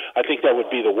of the year. I think that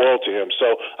would be the world to him.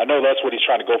 So I know that's what he's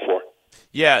trying to go for.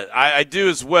 Yeah, I do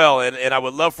as well, and I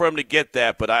would love for him to get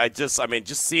that, but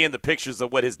just seeing the pictures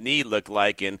of what his knee looked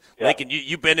like, and Lincoln,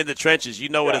 you've been in the trenches, you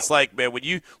know what it's like, man.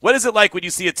 What is it like when you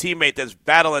see a teammate that's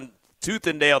battling tooth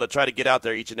and nail to try to get out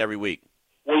there each and every week?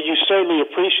 Well, you certainly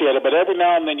appreciate it, but every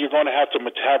now and then you're going to have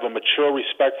a mature,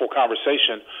 respectful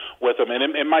conversation with them,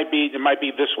 and it might be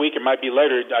this week, it might be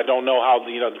later. I don't know how,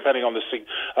 depending on the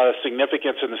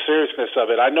significance and the seriousness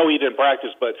of it. I know he didn't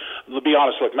practice, but to be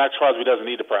honest, look, Max Crosby doesn't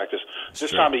need to practice.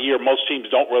 This time of year, most teams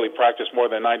don't really practice more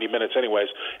than 90 minutes anyways,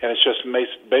 and it's just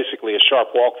basically a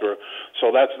sharp walkthrough.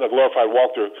 So that's a glorified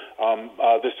walkthrough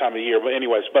this time of year. But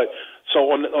anyways,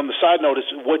 so on the side note is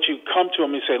what you come to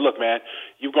him and say, look, man,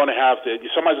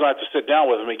 somebody's going to have to sit down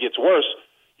with him. It gets worse.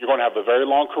 You're going to have a very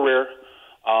long career,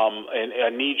 and I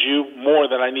need you more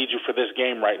than I need you for this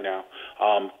game right now.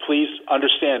 Please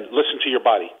understand, listen to your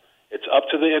body. It's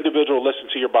up to the individual. Listen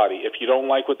to your body. If you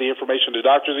don't like what the information the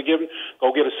doctors are giving,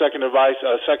 go get a second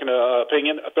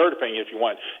opinion, a third opinion if you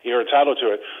want. You're entitled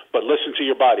to it. But listen to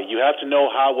your body. You have to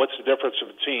know what's the difference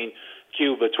between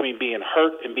being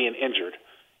hurt and being injured.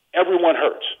 Everyone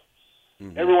hurts.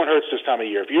 Mm-hmm. Everyone hurts this time of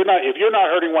year. If you're not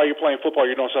hurting while you're playing football,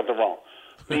 you're doing something wrong.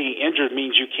 Being injured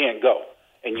means you can't go,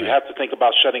 and you have to think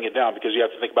about shutting it down because you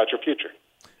have to think about your future.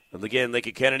 And again,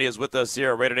 Lincoln Kennedy is with us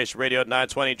here on Raider Nation Radio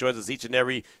 920. Joins us each and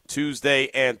every Tuesday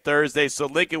and Thursday. So,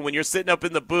 Lincoln, when you're sitting up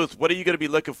in the booth, what are you going to be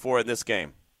looking for in this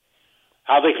game?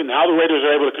 How the Raiders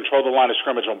are able to control the line of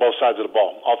scrimmage on both sides of the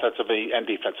ball, offensively and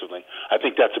defensively. I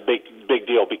think that's a big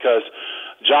deal because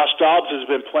Josh Dobbs has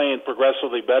been playing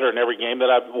progressively better in every game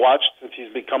that I've watched since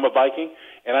he's become a Viking,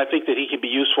 and I think that he can be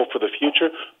useful for the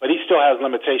future, but he still has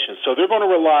limitations. So they're going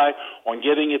to rely on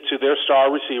getting it to their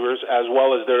star receivers as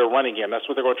well as their running game.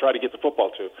 That's what they're going to try to get the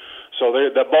football to. So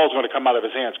that ball's going to come out of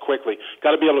his hands quickly.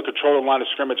 Got to be able to control the line of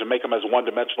scrimmage and make them as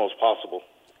one-dimensional as possible.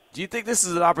 Do you think this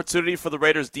is an opportunity for the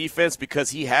Raiders' defense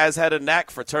because he has had a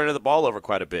knack for turning the ball over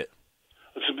quite a bit?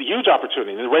 It's a huge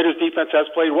opportunity. The Raiders' defense has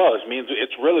played well. It means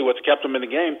it's really what's kept them in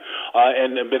the game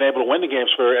and been able to win the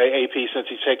games for AP since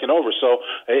he's taken over. So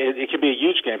it can be a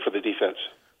huge game for the defense.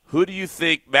 Who do you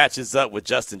think matches up with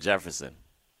Justin Jefferson?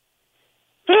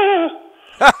 He's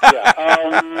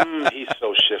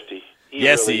so shifty. He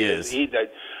is.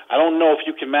 I don't know if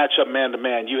you can match up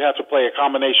man-to-man. You have to play a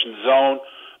combination zone.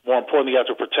 More importantly, you have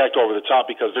to protect over the top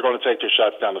because they're going to take their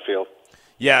shots down the field.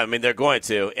 Yeah, they're going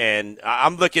to. And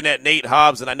I'm looking at Nate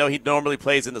Hobbs, and I know he normally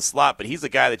plays in the slot, but he's a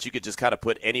guy that you could just kind of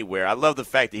put anywhere. I love the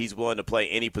fact that he's willing to play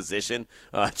any position,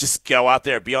 just go out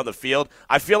there and be on the field.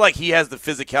 I feel like he has the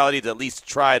physicality to at least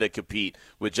try to compete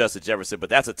with Justin Jefferson,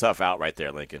 but that's a tough out right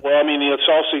there, Lincoln. Well, it's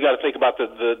also you got to think about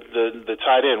the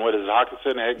tight end. What is it,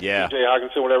 Hawkinson? Yeah. DJ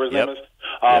Hawkinson, whatever his name is.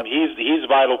 He's a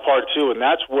vital part, too, and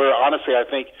that's where, honestly, I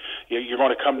think you're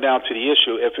going to come down to the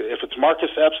issue. If it's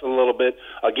Marcus Epps a little bit,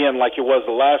 again, like it was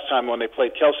the last time when they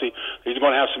played Kelsey, he's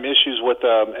going to have some issues with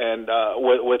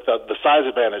the size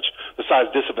advantage, the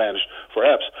size disadvantage for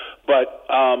Epps. But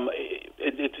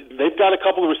they've got a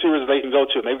couple of receivers they can go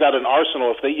to, and they've got an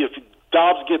arsenal. If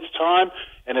Dobbs gets time,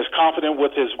 and is confident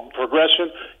with his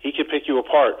progression, he can pick you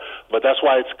apart. But that's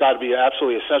why it's got to be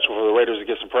absolutely essential for the Raiders to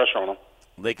get some pressure on him.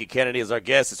 Lincoln Kennedy is our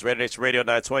guest. It's Raider Nation Radio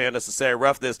 920 Unnecessary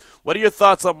Roughness. What are your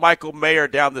thoughts on Michael Mayer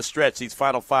down the stretch, these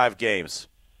final 5 games?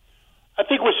 I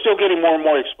think we're still getting more and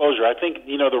more exposure. I think,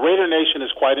 the Raider Nation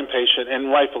is quite impatient, and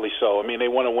rightfully so. I mean,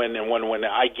 they want to win and want to win.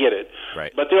 I get it.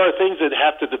 Right. But there are things that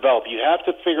have to develop. You have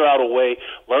to figure out a way,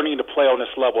 learning to play on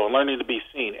this level and learning to be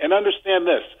seen. And understand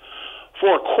this.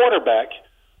 For a quarterback,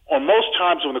 on most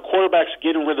times when the quarterback's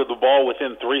getting rid of the ball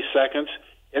within 3 seconds,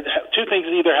 2 things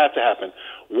either have to happen.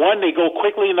 One, they go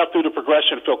quickly enough through the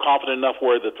progression to feel confident enough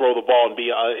where to throw the ball and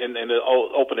be and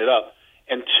open it up.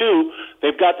 And 2,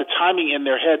 they've got the timing in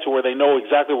their head to where they know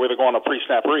exactly where they're going on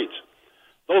pre-snap reads.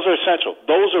 Those are essential.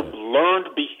 Those are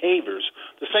learned behaviors.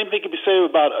 The same thing can be said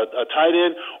about a tight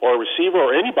end or a receiver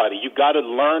or anybody. You've got to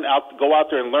go out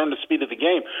there and learn the speed of the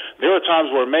game. There are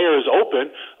times where Mayer is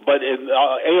open, but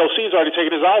AOC's already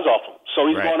taken his eyes off him, so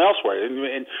he's going elsewhere.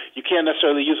 And you can't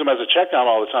necessarily use him as a check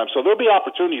down all the time. So there'll be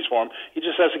opportunities for him. He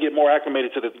just has to get more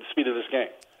acclimated to the speed of this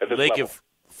game at this level.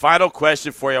 Final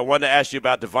question for you. I wanted to ask you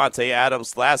about Devontae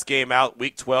Adams. Last game out,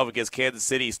 Week 12 against Kansas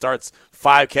City. He starts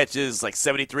 5 catches, like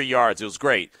 73 yards. It was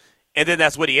great. And then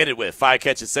that's what he ended with, 5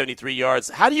 catches, 73 yards.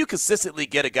 How do you consistently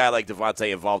get a guy like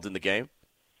Devontae involved in the game?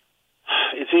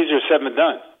 It's easier said than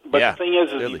done. But the thing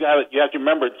is you have to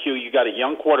remember, Q, you got a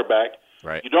young quarterback.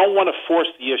 Right. You don't want to force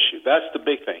the issue. That's the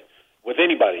big thing. With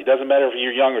anybody, it doesn't matter if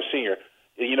you're young or senior.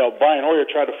 Brian Hoyer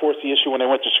tried to force the issue when they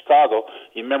went to Chicago.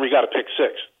 You remember he got a pick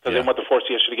 6 because they went to force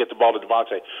the issue to get the ball to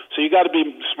Devontae. So you got to be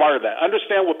smarter than that.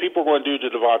 Understand what people are going to do to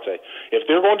Devontae. If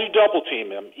they're going to double team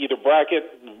him, either bracket,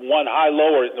 one high,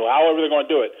 low, or however they're going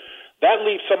to do it, that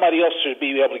leaves somebody else to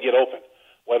be able to get open.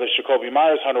 Whether it's Jacoby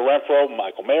Myers, Hunter Renfrow,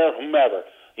 Michael Mayer, whomever,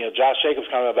 Josh Jacobs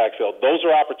coming in the backfield. Those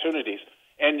are opportunities.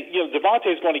 And,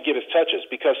 Devontae's going to get his touches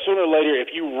because sooner or later, if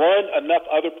you run enough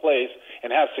other plays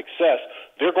and have success,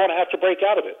 they're going to have to break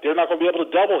out of it. They're not going to be able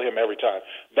to double him every time.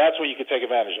 That's when you can take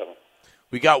advantage of him.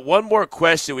 We got one more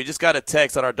question. We just got a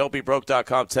text on our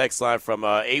don'tbebroke.com text line from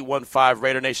 815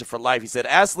 Raider Nation for Life. He said,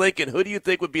 ask Lincoln, who do you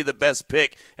think would be the best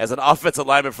pick as an offensive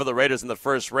lineman for the Raiders in the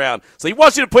first round? So he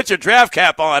wants you to put your draft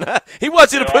cap on. He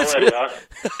wants you to put your...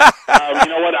 You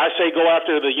know what? I say go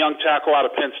after the young tackle out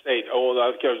of Penn State.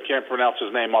 I can't pronounce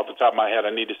his name off the top of my head.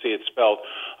 I need to see it spelled.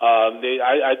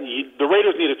 The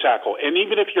Raiders need a tackle. And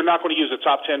even if you're not going to use a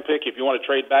top 10 pick, if you want to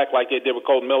trade back like they did with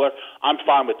Colton Miller, I'm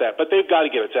fine with that. But they've got to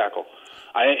get a tackle.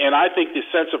 I think the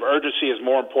sense of urgency is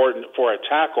more important for a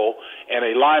tackle and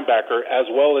a linebacker, as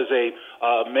well as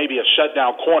maybe a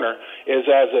shutdown corner, is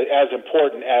as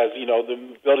important as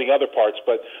the building other parts.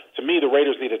 But to me, the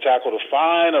Raiders need a tackle to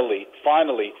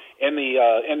finally end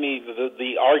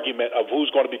the argument of who's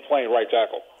going to be playing right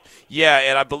tackle. Yeah,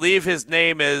 and I believe his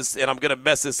name is, and I'm going to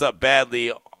mess this up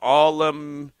badly,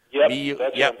 Alam.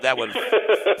 Yep, that one.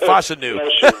 Fashanu.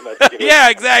 Yeah,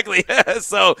 exactly.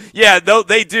 So,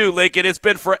 they do, Lincoln. It's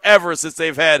been forever since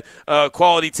they've had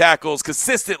quality tackles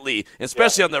consistently,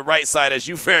 especially on the right side, as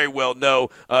you very well know.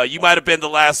 You might have been the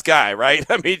last guy, right?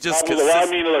 I mean, just look,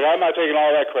 I'm not taking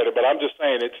all that credit, but I'm just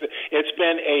saying it's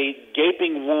been a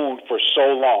gaping wound for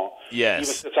so long. Yes.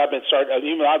 Even since I've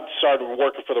started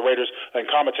working for the Raiders and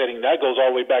commentating, that goes all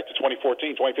the way back to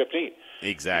 2014, 2015.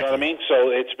 Exactly. You know what I mean? So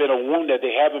it's been a wound that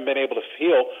they haven't been able to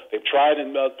heal. They've tried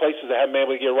in places that haven't been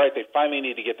able to get right. They finally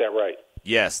need to get that right.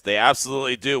 Yes, they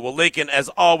absolutely do. Well, Lincoln, as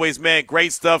always, man,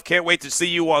 great stuff. Can't wait to see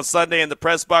you on Sunday in the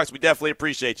press box. We definitely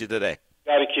appreciate you today.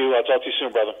 Got it, Q. I'll talk to you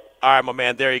soon, brother. All right, my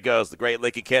man, there he goes, the great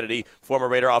Lincoln Kennedy, former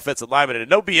Raider offensive lineman. And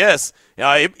no BS,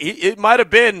 it might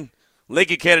have been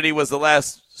Lincoln Kennedy was the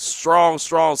last strong,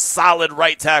 solid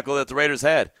right tackle that the Raiders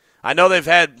had. I know they've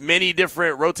had many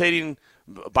different rotating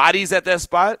bodies at that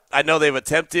spot. I know they've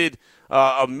attempted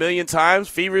a million times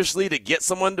feverishly to get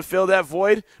someone to fill that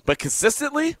void, but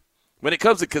consistently, when it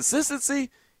comes to consistency,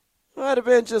 it might have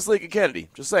been just Lincoln Kennedy.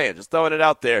 Just saying, just throwing it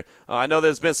out there. I know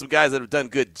there's been some guys that have done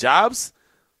good jobs,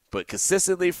 but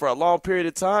consistently for a long period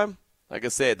of time, like I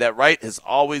said, that right has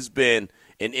always been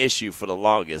an issue for the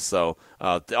longest. So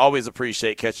always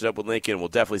appreciate catching up with Lincoln. We'll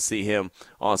definitely see him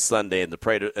on Sunday in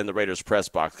the Raiders press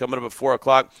box. Coming up at 4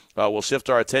 o'clock, we'll shift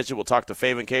our attention. We'll talk to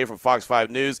Faven K from Fox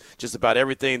 5 News just about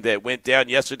everything that went down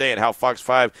yesterday and how Fox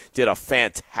 5 did a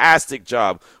fantastic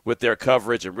job with their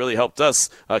coverage and really helped us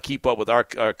keep up with our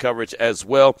coverage as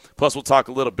well. Plus, we'll talk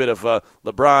a little bit of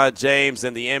LeBron James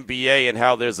and the NBA and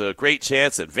how there's a great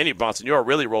chance, and Vinny Bonsignore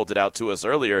really rolled it out to us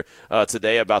earlier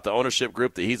today about the ownership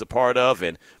group that he's a part of,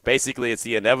 and basically it's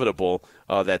the inevitable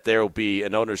that there will be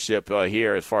an ownership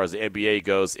here as far as the NBA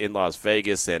goes in Las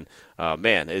Vegas. And,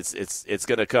 man, it's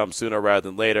going to come sooner rather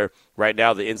than later. Right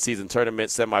now, the in-season tournament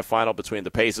semifinal between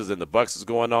the Pacers and the Bucks is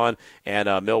going on, and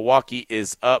Milwaukee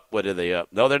is up. What are they up?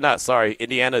 No, they're not. Sorry.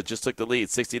 Indiana just took the lead,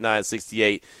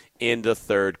 69-68 in the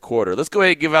third quarter. Let's go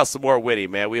ahead and give out some more winning,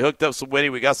 man. We hooked up some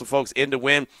winning. We got some folks in to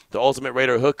win the Ultimate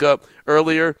Raider hookup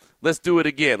earlier. Let's do it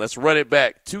again. Let's run it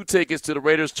back. 2 tickets to the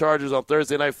Raiders-Chargers on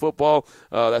Thursday Night Football.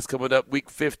 That's coming up week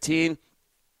 15.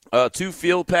 2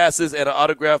 field passes and an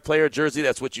autographed player jersey.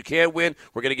 That's what you can win.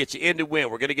 We're going to get you in to win.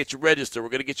 We're going to get you registered. We're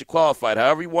going to get you qualified.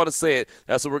 However you want to say it,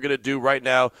 that's what we're going to do right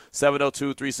now.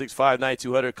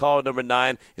 702-365-9200. Call number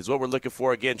 9 is what we're looking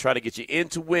for. Again, trying to get you in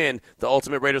to win the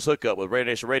Ultimate Raiders hookup with Raider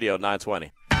Nation Radio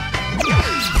 920.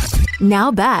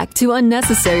 Now back to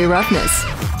Unnecessary Roughness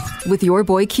with your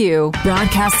boy Q,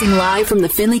 broadcasting live from the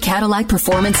Finley Cadillac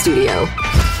Performance Studio.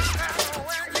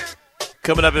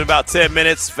 Coming up in about 10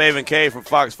 minutes, Fav and Kay from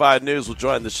Fox 5 News will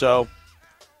join the show.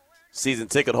 Season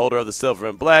ticket holder of the Silver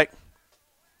and Black.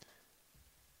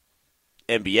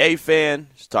 NBA fan.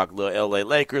 Just talk a little LA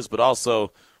Lakers, but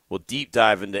also we'll deep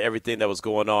dive into everything that was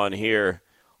going on here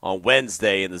on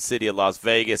Wednesday in the city of Las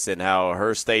Vegas and how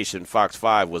her station, Fox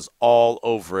 5, was all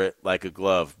over it like a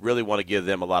glove. Really want to give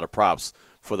them a lot of props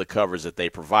for the coverage that they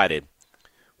provided.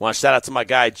 Want to shout out to my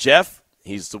guy, Jeff.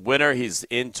 He's the winner. He's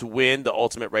in to win the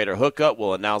Ultimate Raider hookup.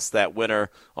 We'll announce that winner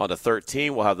on the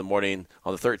 13th. We'll have the morning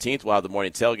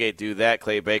tailgate. Do that.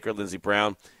 Clay Baker, Lindsey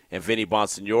Brown, and Vinny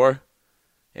Bonsignor.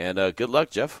 And good luck,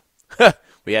 Jeff.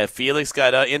 We had Felix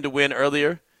got in to win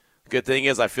earlier. Good thing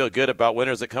is I feel good about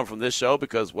winners that come from this show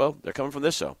because, well, they're coming from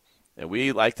this show. And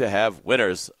we like to have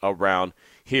winners around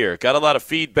here. Got a lot of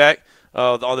feedback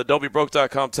on the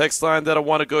don'tbebroke.com text line that I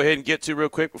want to go ahead and get to real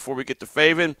quick before we get to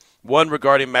Faven. One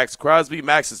regarding Max Crosby.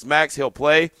 Max is Max. He'll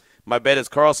play. My bet is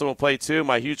Carlson will play too.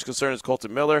 My huge concern is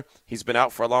Colton Miller. He's been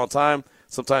out for a long time.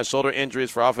 Sometimes shoulder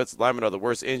injuries for offensive linemen are the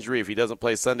worst injury. If he doesn't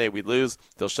play Sunday, we lose.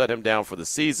 They'll shut him down for the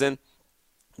season.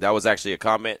 That was actually a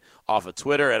comment off of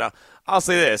Twitter. And I'll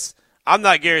say this. I'm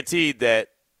not guaranteed that,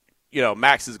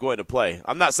 Max is going to play.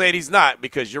 I'm not saying he's not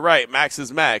because you're right. Max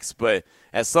is Max. But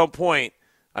at some point,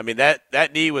 that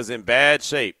knee was in bad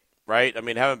shape, right?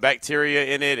 Having bacteria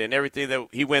in it and everything that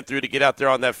he went through to get out there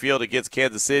on that field against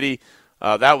Kansas City,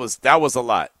 that was a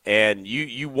lot. And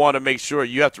you want to make sure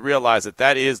you have to realize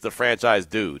that is the franchise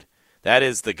dude. That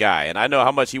is the guy. And I know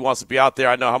how much he wants to be out there.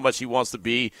 I know how much he wants to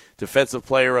be Defensive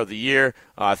Player of the Year.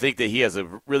 I think that he has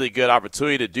a really good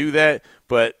opportunity to do that.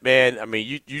 But, man,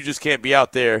 you just can't be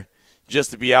out there just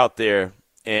to be out there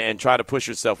and try to push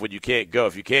yourself when you can't go.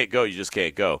 If you can't go, you just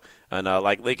can't go. And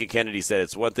like Lincoln Kennedy said,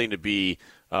 it's one thing to be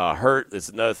hurt. It's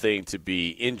another thing to be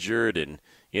injured. And,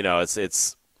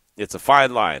 it's a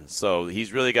fine line. So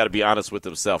he's really got to be honest with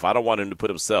himself. I don't want him to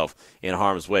put himself in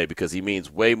harm's way because he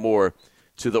means way more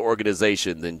to the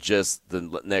organization than just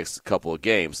the next couple of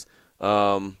games.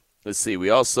 Let's see. We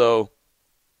also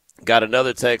got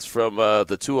another text from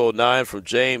the 209 from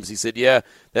James. He said, yeah,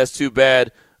 that's too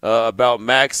bad about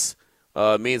Max.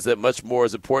 Means that much more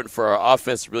is important for our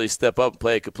offense to really step up and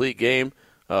play a complete game.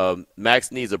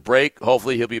 Max needs a break.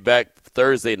 Hopefully he'll be back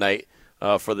Thursday night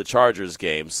for the Chargers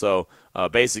game. So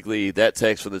basically that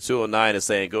text from the 209 is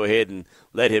saying go ahead and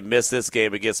let him miss this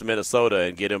game against Minnesota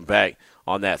and get him back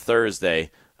on that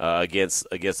Thursday against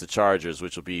the Chargers,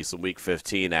 which will be some Week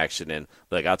 15 action. And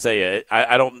look, I'll tell you,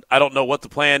 I don't know what the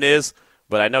plan is,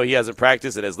 but I know he hasn't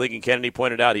practiced. And as Lincoln Kennedy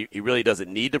pointed out, he really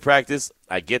doesn't need to practice.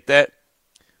 I get that.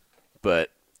 But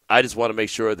I just want to make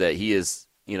sure that he is,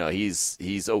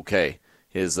 he's okay,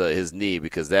 his knee,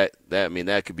 because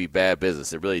that could be bad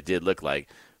business. It really did look like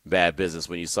bad business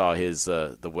when you saw his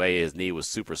the way his knee was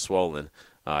super swollen.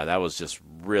 That was just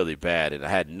really bad, and I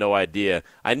had no idea.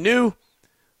 I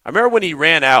remember when he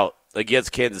ran out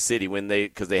against Kansas City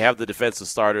because they have the defensive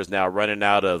starters now running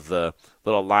out of the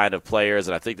little line of players,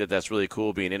 and I think that's really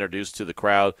cool being introduced to the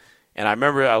crowd. And I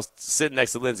remember I was sitting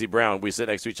next to Lindsey Brown. We sit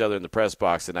next to each other in the press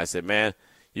box, and I said, man,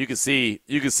 you can see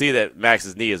that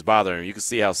Max's knee is bothering him. You can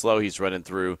see how slow he's running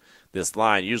through this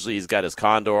line. Usually he's got his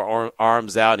condor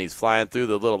arms out, and he's flying through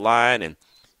the little line, and,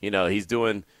 he's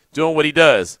doing what he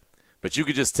does. But you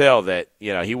could just tell that,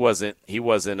 he wasn't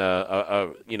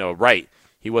right.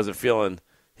 He wasn't feeling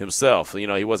himself.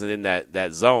 He wasn't in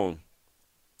that zone.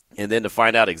 And then to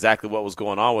find out exactly what was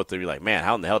going on with him, you're like, man,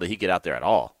 how in the hell did he get out there at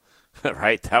all?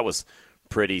 Right? That was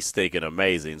pretty stinking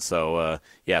amazing. So,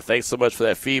 thanks so much for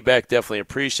that feedback. Definitely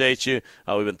appreciate you.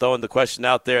 We've been throwing the question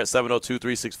out there at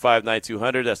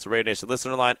 702-365-9200. That's the Raider Nation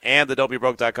listener line and the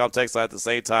don'tbebroke.com text line at the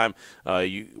same time.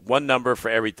 One number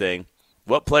for everything.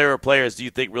 What player or players do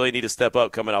you think really need to step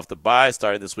up coming off the bye,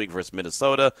 starting this week versus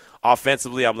Minnesota?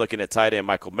 Offensively, I'm looking at tight end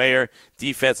Michael Mayer.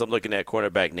 Defense, I'm looking at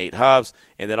cornerback Nate Hobbs.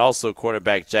 And then also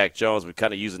cornerback Jack Jones. We're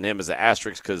kind of using him as an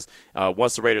asterisk because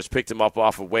once the Raiders picked him up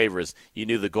off of waivers, you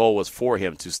knew the goal was for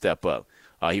him to step up.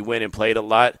 He went and played a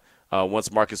lot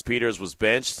once Marcus Peters was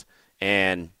benched.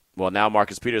 And, well, now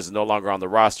Marcus Peters is no longer on the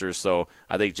roster, so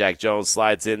I think Jack Jones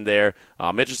slides in there.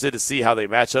 I'm interested to see how they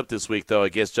match up this week, though,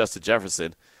 against Justin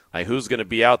Jefferson. Like, who's going to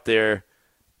be out there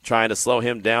trying to slow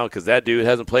him down? Because that dude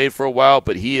hasn't played for a while,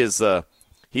 but he is a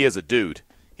dude.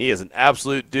 He is an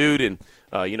absolute dude. And,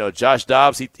 Josh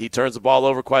Dobbs, he turns the ball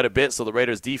over quite a bit, so the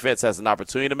Raiders' defense has an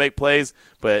opportunity to make plays.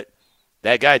 But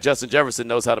that guy, Justin Jefferson,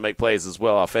 knows how to make plays as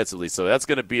well offensively. So that's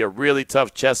going to be a really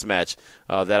tough chess match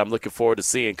that I'm looking forward to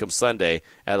seeing come Sunday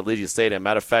at Allegiant Stadium.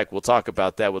 Matter of fact, we'll talk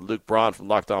about that with Luke Braun from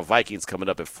Locked On Vikings coming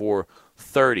up at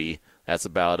 4:30. That's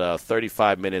about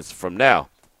 35 minutes from now.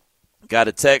 Got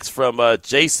a text from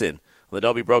Jason on the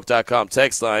don'tbebroke.com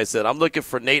text line. He said, I'm looking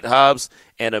for Nate Hobbs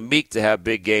and Amik to have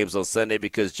big games on Sunday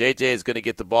because JJ is going to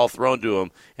get the ball thrown to him,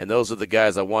 and those are the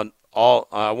guys I want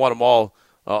them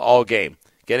all game.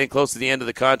 Getting close to the end of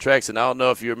the contracts, and I don't know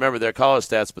if you remember their college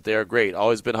stats, but they are great.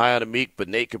 Always been high on Amik, but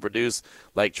Nate can produce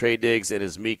like Trey Diggs and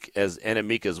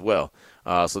Amik as well.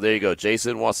 So there you go.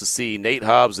 Jason wants to see Nate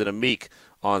Hobbs and Amik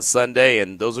on Sunday,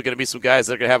 and those are going to be some guys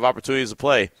that are going to have opportunities to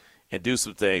play and do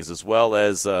some things, as well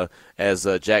as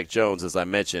Jack Jones, as I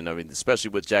mentioned. I mean,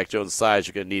 especially with Jack Jones' size,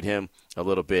 you're going to need him a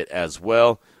little bit as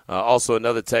well. Also,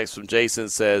 another text from Jason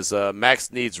says,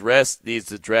 Max needs rest, needs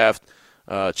to draft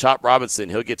Chop Robinson.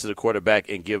 He'll get to the quarterback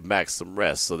and give Max some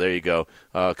rest. So there you go.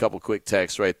 A couple quick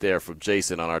texts right there from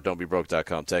Jason on our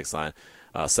don'tbebroke.com text line.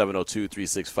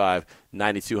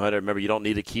 702-365-9200. Remember, you don't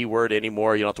need a keyword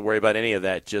anymore. You don't have to worry about any of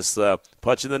that. Just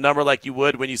punch in the number like you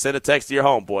would when you send a text to your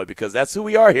homeboy, because that's who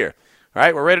we are here. All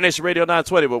right, we're Raider Nation Radio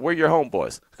 920, but we're your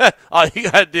homeboys. All you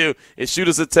got to do is shoot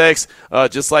us a text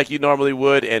just like you normally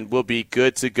would, and we'll be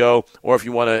good to go. Or if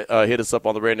you want to hit us up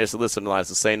on the Raider Nation listener line, it's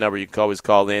the same number. You can always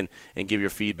call in and give your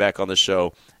feedback on the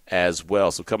show as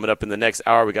well. So coming up in the next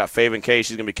hour, we got Fav and Kay.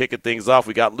 She's going to be kicking things off.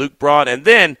 We got Luke Braun. And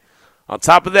then on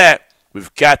top of that,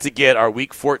 we've got to get our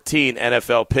Week 14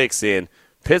 NFL picks in.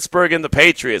 Pittsburgh and the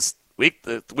Patriots.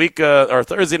 Our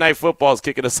Thursday night football is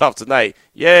kicking us off tonight.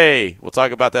 Yay! We'll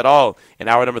talk about that all in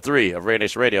hour number 3 of Raider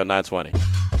Nation Radio 920.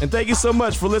 And thank you so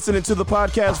much for listening to the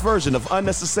podcast version of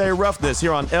Unnecessary Roughness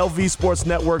here on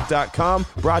LVSportsNetwork.com,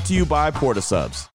 brought to you by Porta Subs.